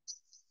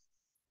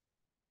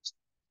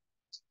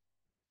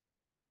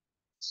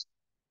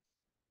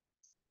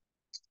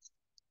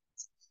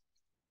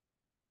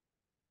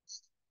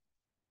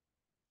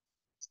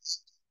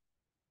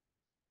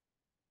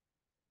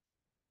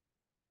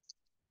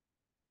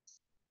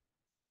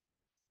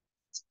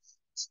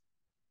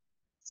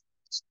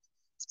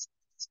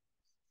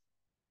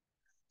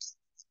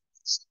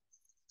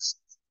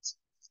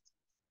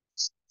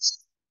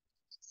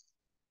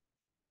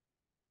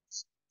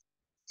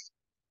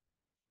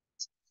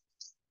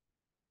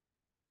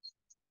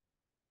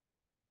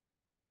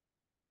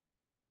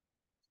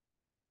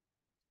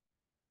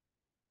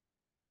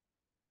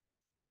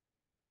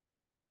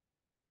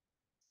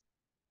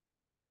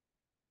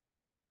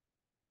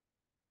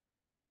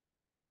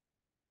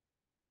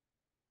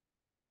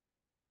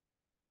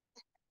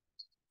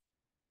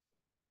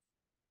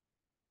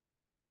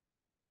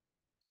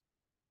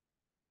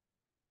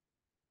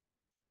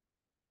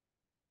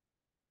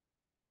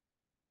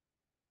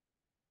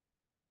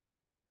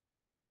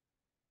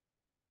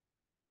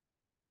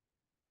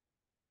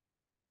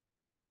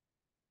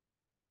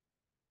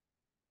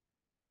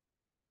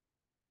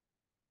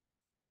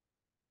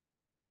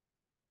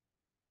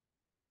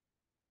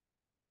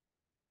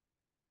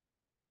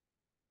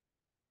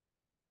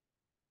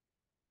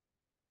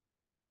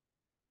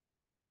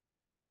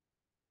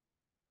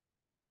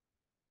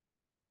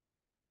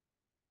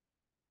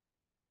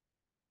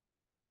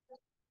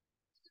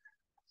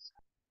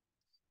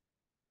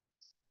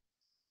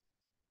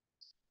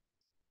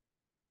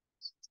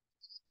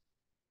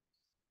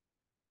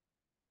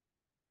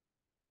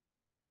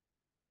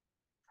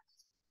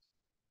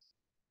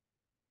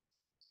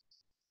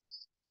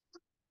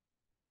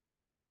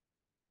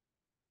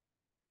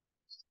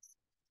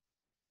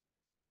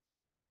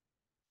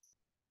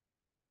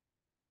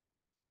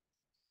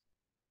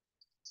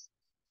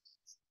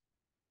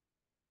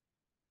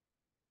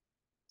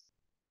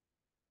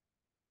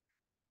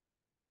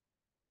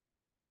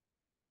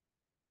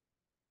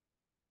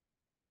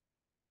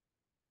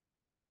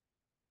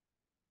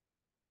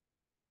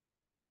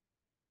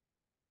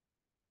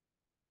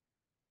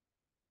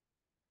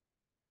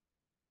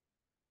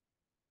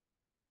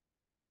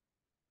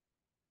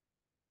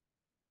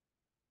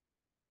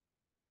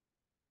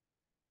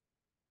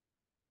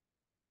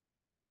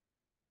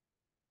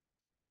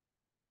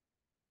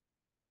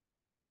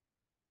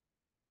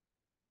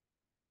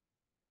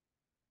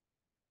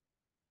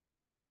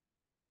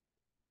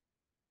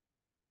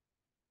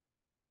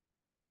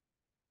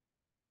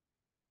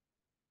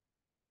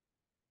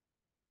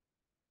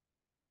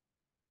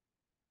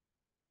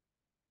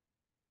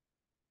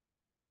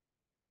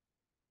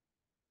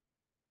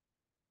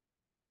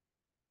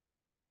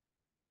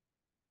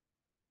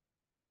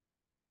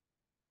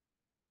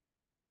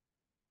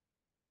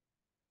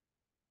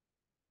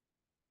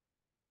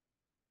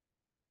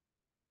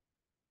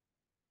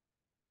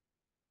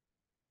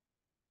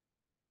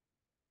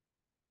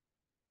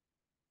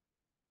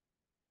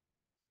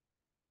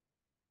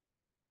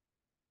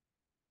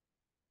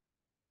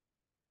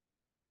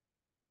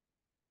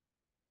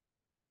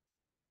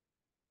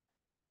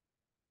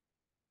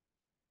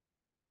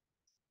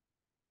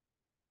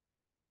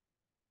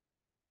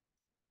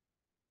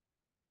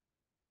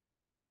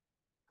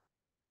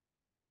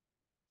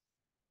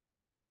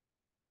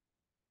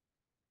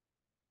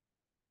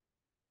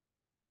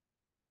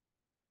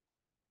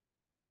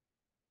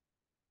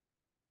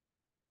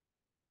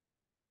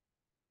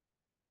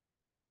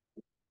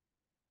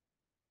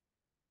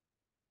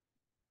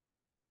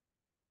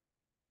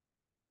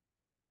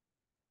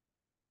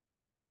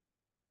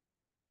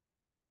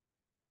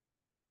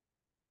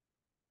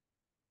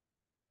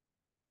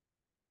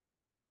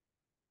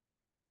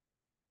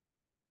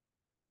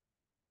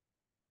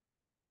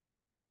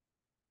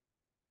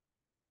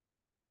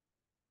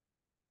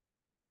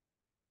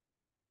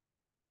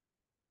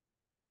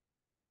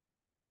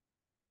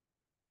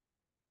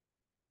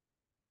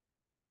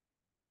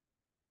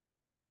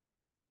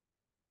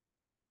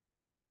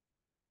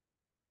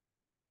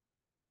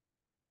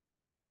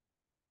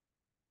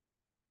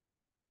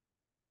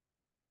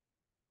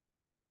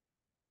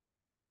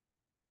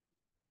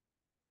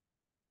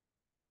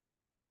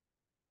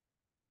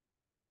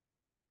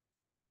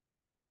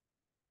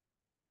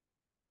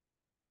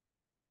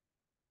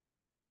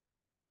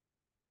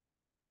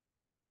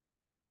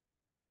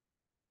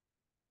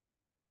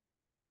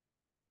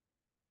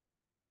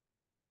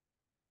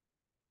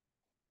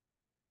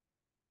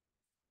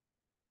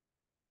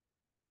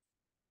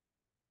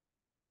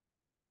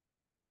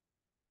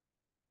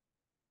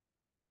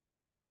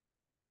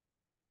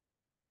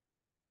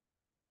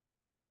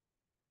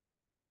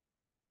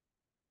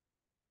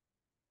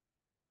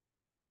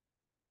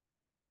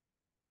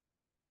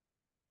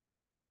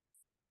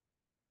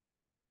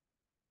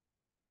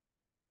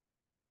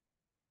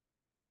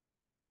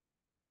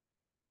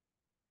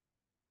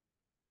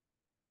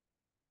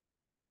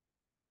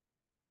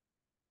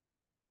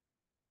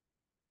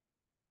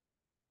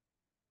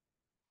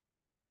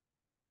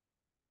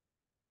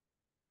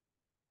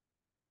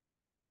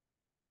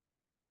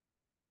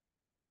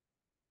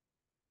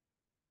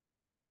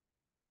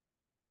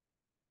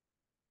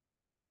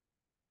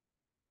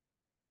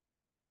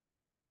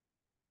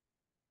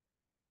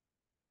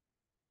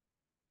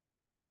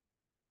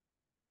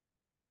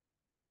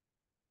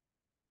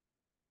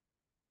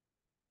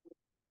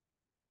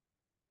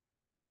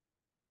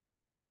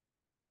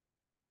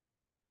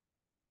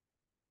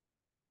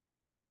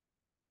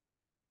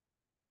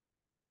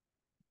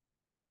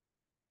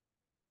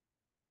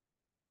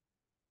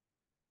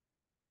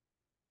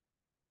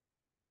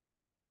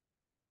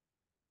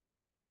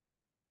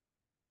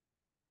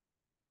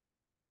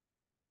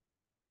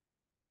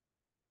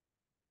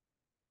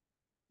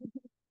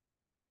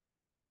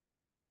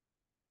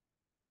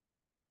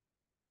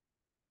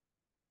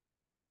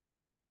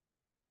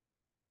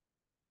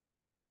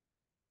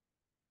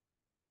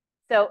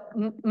 So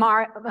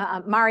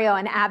Mario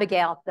and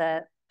Abigail,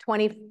 the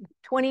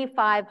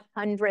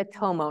 2,500th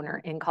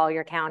homeowner in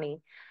Collier County,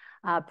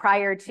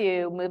 prior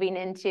to moving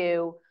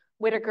into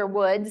Whitaker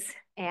Woods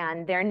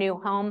and their new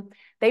home,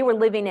 they were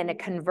living in a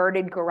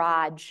converted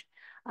garage.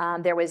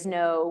 There was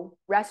no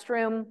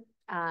restroom.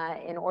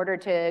 In order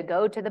to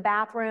go to the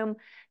bathroom,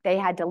 they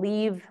had to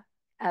leave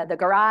the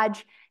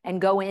garage and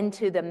go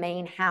into the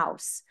main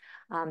house.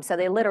 So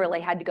they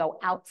literally had to go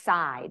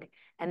outside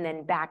and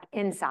then back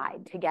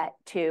inside to get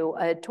to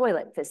a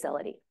toilet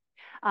facility.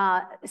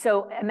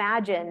 So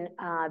imagine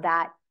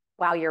that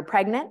while you're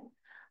pregnant,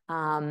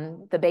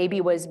 the baby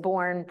was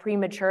born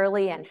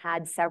prematurely and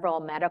had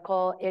several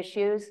medical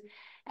issues,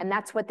 and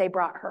that's what they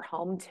brought her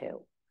home to.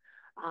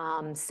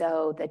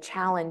 So the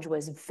challenge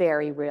was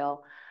very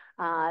real.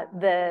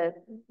 The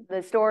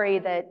story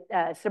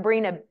that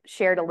Sabrina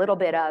shared a little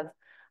bit of,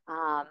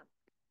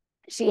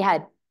 she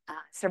had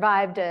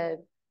survived a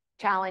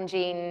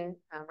challenging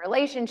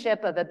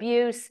relationship of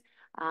abuse,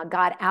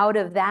 got out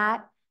of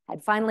that,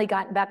 had finally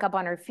gotten back up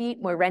on her feet,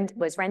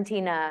 was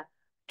renting a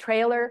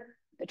trailer.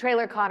 The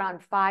trailer caught on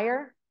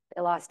fire.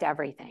 They lost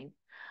everything.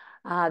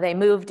 They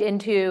moved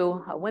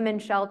into a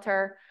women's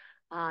shelter.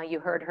 You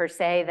heard her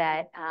say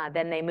that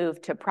then they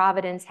moved to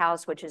Providence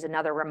House, which is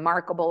another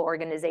remarkable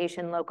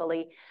organization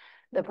locally.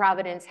 The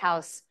Providence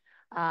House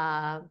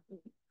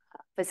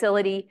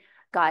facility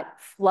got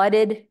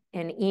flooded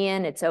in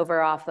Ian. It's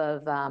over off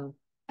of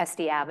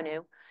Estee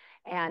Avenue.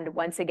 And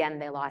once again,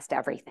 they lost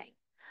everything.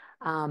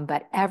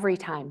 But every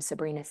time,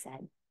 Sabrina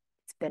said,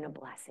 it's been a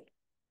blessing.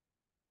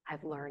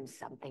 I've learned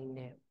something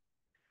new.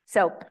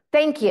 So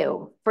thank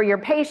you for your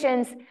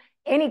patience.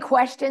 Any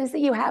questions that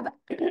you have,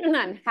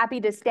 I'm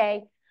happy to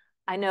stay.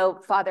 I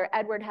know Father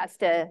Edward has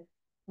to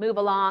move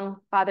along.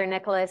 Father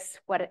Nicholas,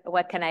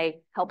 what can I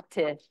help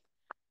to?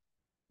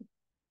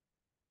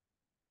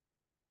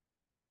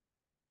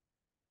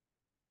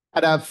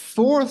 At a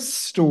fourth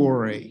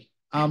story,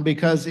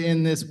 because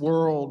in this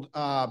world,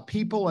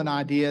 people and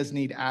ideas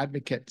need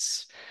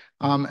advocates.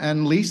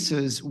 And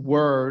Lisa's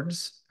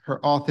words,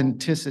 her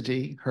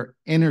authenticity, her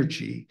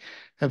energy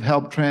have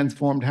helped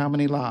transform how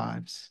many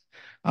lives?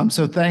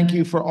 So thank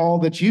you for all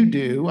that you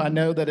do. I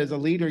know that as a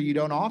leader, you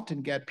don't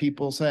often get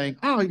people saying,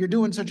 oh, you're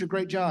doing such a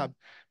great job,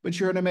 but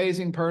you're an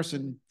amazing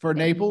person for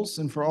Naples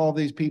and for all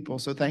these people.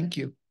 So thank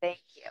you. Thank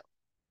you.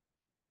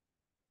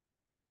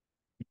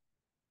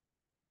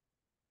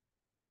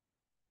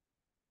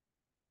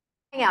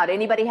 Hang out.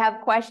 Anybody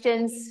have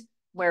questions?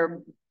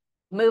 We're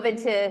moving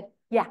to,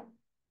 yeah.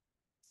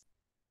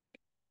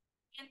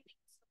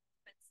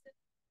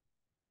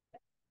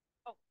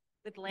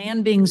 With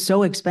land being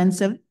so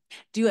expensive,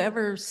 do you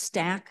ever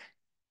stack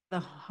the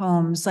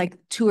homes like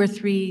 2 or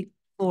 3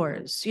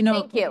 floors? You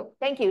know.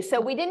 Thank you.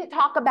 So we didn't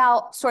talk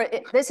about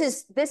this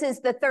is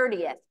the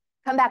 30th.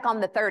 Come back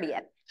on the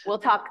 30th. We'll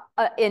talk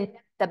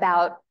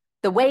about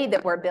the way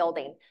that we're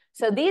building.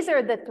 So these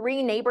are the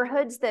 3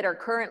 neighborhoods that are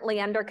currently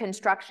under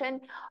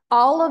construction.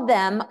 All of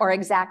them are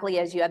exactly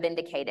as you have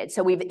indicated.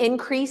 So we've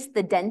increased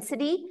the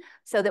density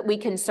so that we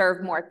can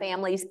serve more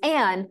families,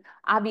 and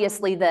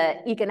obviously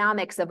the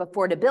economics of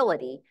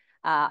affordability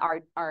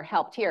are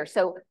helped here.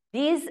 So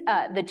these,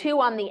 the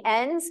 2 on the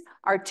ends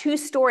are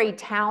 2-story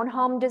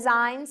townhome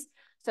designs.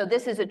 So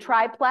this is a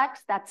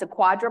triplex, that's a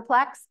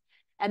quadruplex.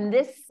 And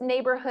this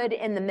neighborhood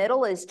in the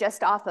middle is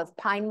just off of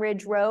Pine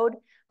Ridge Road,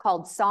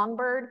 called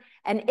Songbird,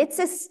 and it's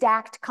a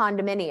stacked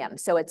condominium.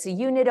 So it's a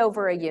unit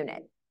over a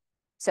unit.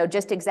 So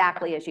just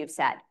exactly as you've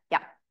said.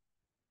 Yeah.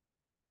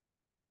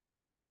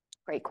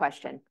 Great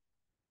question.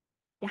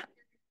 Yeah.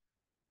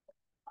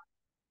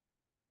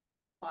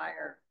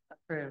 Fire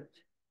approved.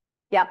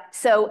 Yep.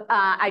 So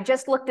I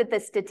just looked at the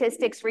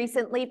statistics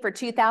recently for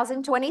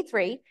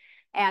 2023,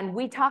 and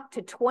we talked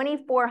to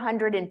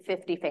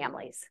 2,450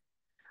 families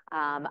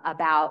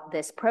about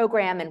this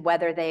program and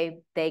whether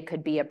they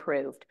could be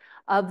approved.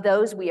 Of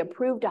those, we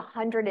approved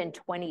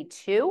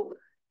 122,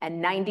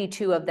 and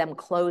 92 of them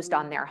closed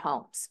on their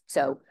homes.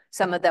 So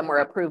some of them were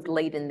approved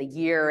late in the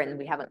year and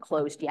we haven't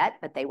closed yet,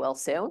 but they will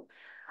soon.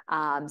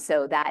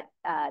 So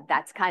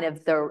that's kind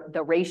of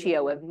the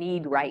ratio of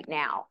need right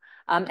now.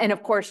 And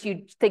of course,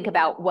 you think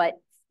about what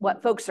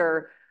folks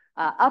are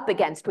up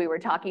against. We were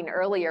talking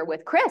earlier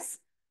with Chris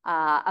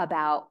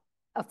about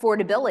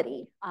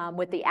affordability,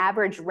 with the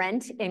average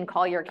rent in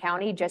Collier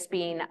County just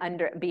being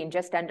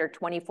just under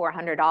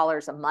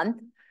 $2,400 a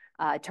month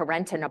to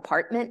rent an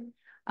apartment.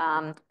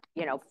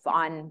 You know,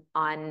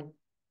 on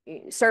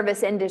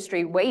service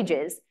industry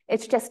wages,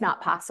 it's just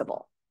not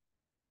possible.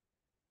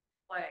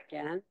 Apply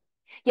again.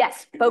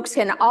 Yes, folks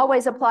can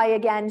always apply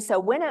again. So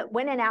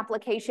when an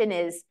application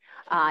is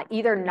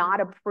either not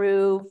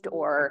approved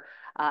or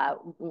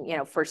you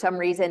know, for some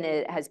reason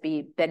it has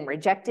been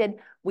rejected,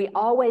 we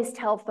always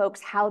tell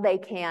folks how they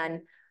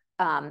can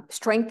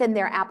strengthen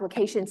their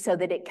application so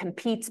that it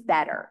competes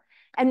better.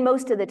 And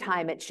most of the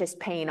time it's just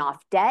paying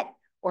off debt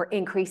or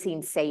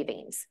increasing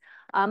savings.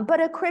 But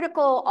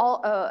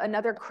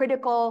another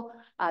critical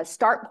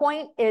start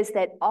point is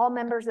that all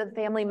members of the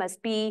family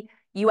must be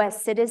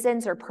US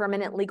citizens or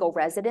permanent legal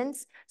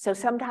residents. So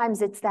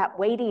sometimes it's that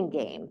waiting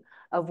game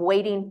of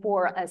waiting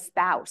for a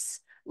spouse,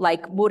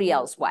 like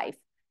Muriel's wife,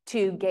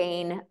 to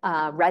gain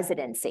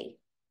residency.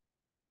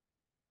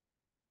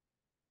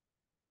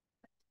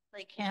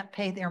 They can't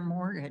pay their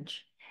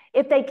mortgage.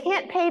 If they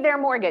can't pay their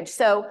mortgage,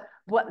 so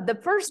what the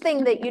first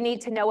thing that you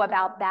need to know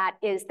about that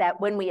is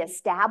that when we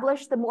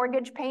establish the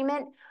mortgage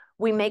payment,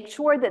 we make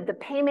sure that the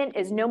payment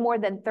is no more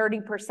than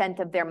 30%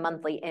 of their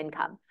monthly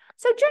income.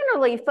 So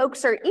generally,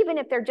 folks are, even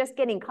if they're just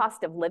getting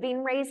cost of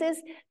living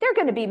raises, they're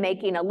going to be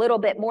making a little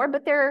bit more,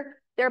 but their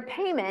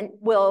payment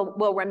will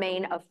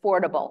remain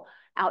affordable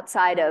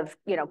outside of,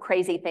 you know,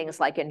 crazy things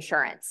like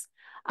insurance,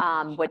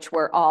 which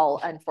we're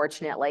all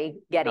unfortunately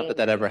getting Not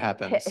that ever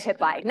happens. hit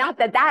by. Not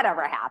that that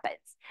ever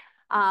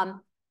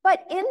happens.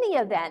 But in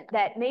the event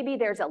that maybe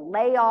there's a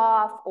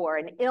layoff or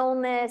an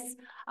illness,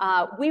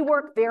 we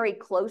work very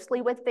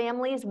closely with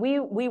families. We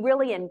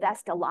really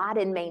invest a lot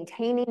in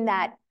maintaining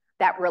that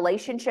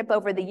relationship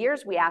over the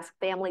years. We ask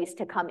families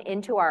to come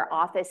into our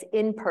office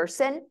in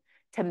person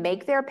to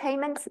make their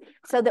payments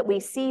so that we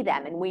see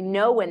them and we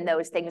know when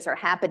those things are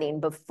happening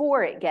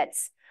before it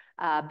gets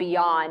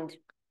beyond,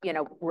 you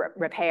know,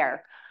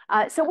 repair.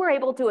 So we're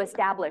able to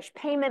establish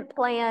payment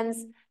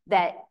plans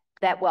that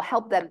will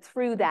help them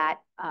through that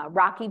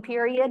rocky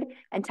period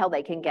until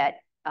they can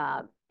get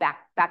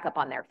back up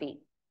on their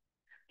feet.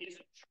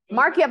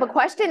 Mark, you have a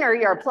question or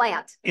you're a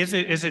plant? Is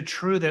it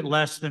true that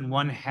less than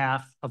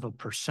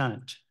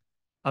 0.5%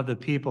 of the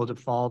people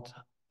default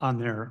on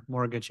their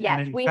mortgage? Yes,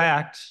 and in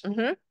fact,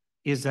 Mhm.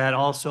 is that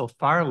also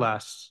far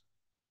less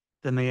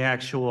than the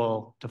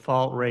actual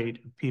default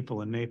rate of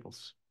people in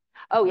Naples?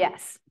 Oh,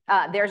 yes.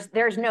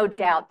 There's no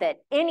doubt that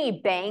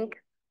any bank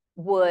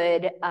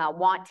would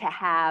want to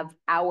have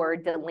our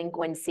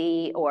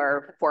delinquency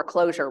or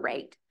foreclosure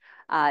rate.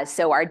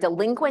 So our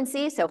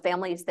delinquency, so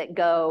families that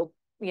go,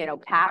 you know,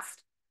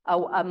 past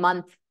a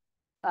month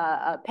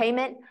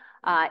payment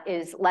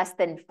is less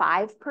than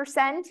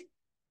 5%.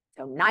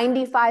 So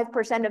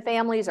 95% of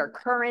families are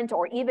current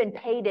or even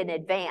paid in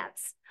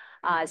advance.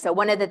 So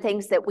one of the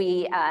things that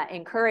we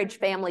encourage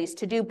families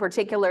to do,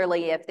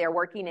 particularly if they're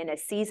working in a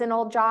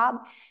seasonal job,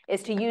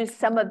 is to use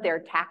some of their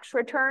tax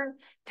return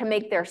to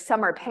make their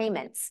summer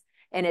payments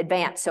in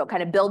advance. So it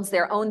kind of builds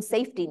their own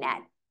safety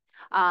net.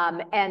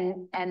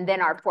 And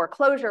then our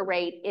foreclosure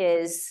rate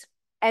is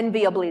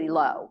enviably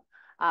low.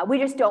 We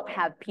just don't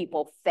have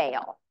people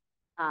fail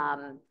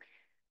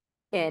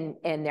in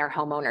their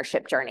home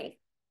ownership journey.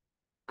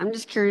 I'm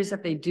just curious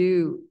if they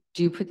do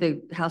you put the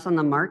house on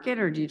the market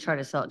or do you try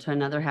to sell it to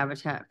another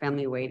Habitat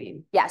family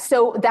waiting? Yeah,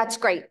 so that's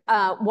great.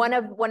 One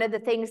of the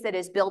things that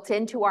is built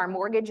into our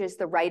mortgage is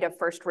the right of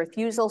first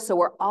refusal. So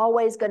we're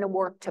always going to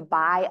work to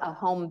buy a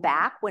home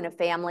back when a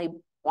family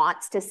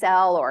wants to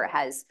sell or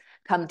has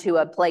come to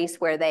a place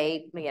where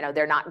they, you know,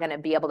 they're not going to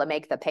be able to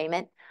make the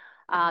payment.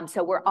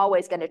 So we're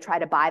always going to try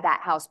to buy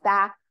that house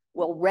back.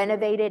 We'll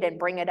renovate it and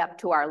bring it up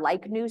to our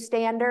like new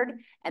standard,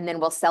 and then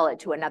we'll sell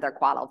it to another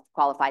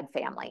qualified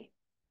family.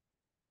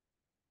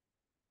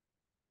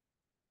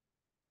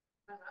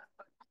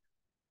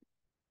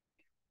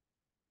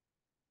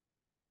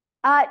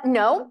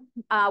 No,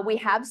 we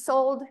have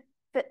sold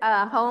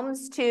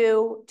homes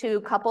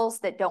to couples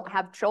that don't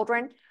have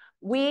children.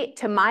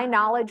 To my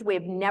knowledge,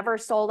 we've never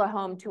sold a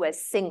home to a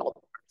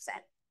single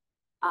person.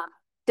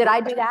 Did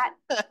I do that?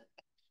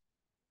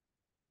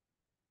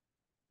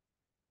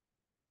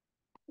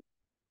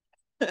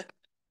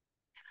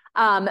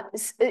 And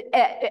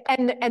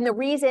the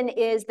reason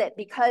is that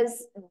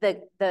because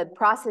the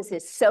process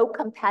is so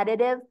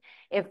competitive,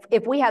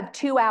 if we have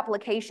two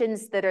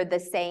applications that are the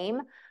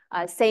same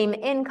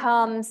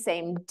income,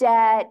 same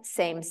debt,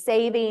 same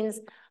savings,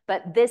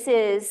 but this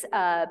is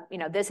you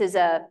know, this is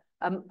a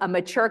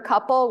mature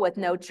couple with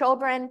no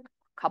children,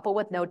 They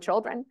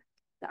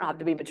don't have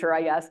to be mature,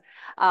 I guess.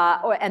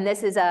 And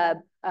this is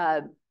a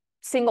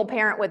single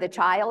parent with a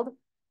child.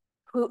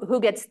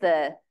 Who gets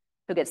the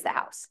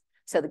house?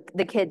 So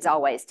the kids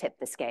always tip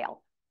the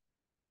scale.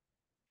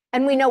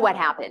 And we know what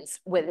happens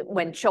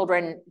when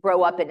children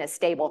grow up in a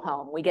stable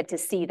home. We get to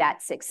see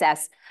that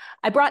success.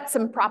 I brought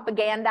some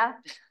propaganda.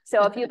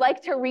 So if you'd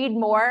like to read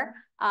more,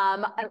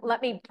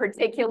 let me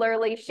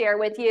particularly share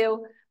with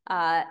you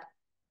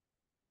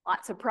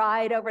lots of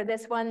pride over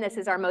this one. This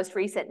is our most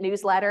recent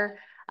newsletter.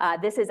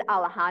 This is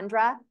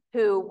Alejandra,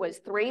 who was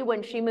 3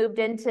 when she moved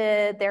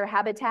into their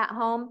Habitat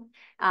home.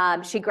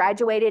 She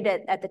graduated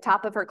at the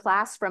top of her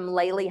class from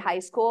Lely High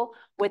School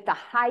with the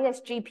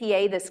highest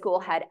GPA the school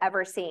had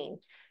ever seen.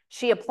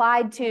 She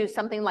applied to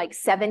something like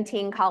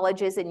 17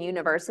 colleges and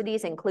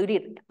universities,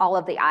 including all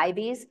of the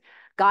Ivies,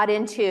 got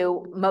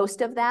into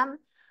most of them,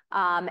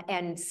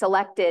 and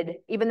selected,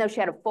 even though she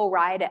had a full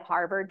ride at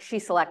Harvard, she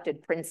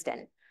selected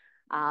Princeton.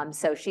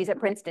 So she's at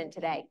Princeton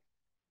today.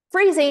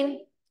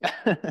 Freezing.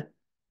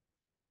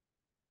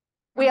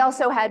 We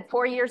also had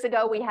 4 years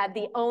ago, we had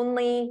the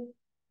only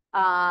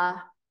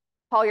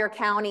Collier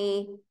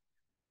County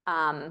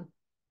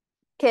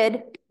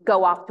kid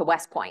go off to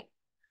West Point,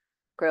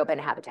 grew up in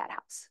a Habitat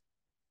house.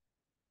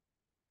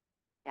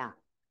 Yeah.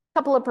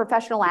 Couple of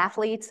professional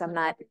athletes. I'm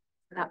not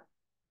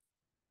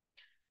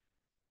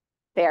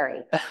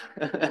very.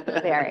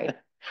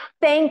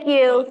 Thank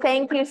you.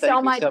 Thank you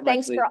so much.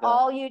 Thanks for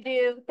all you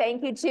do.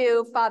 Thank you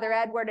to Father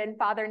Edward and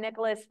Father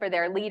Nicholas for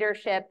their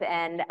leadership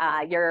and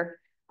your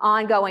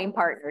ongoing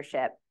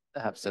partnership.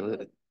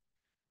 Absolutely.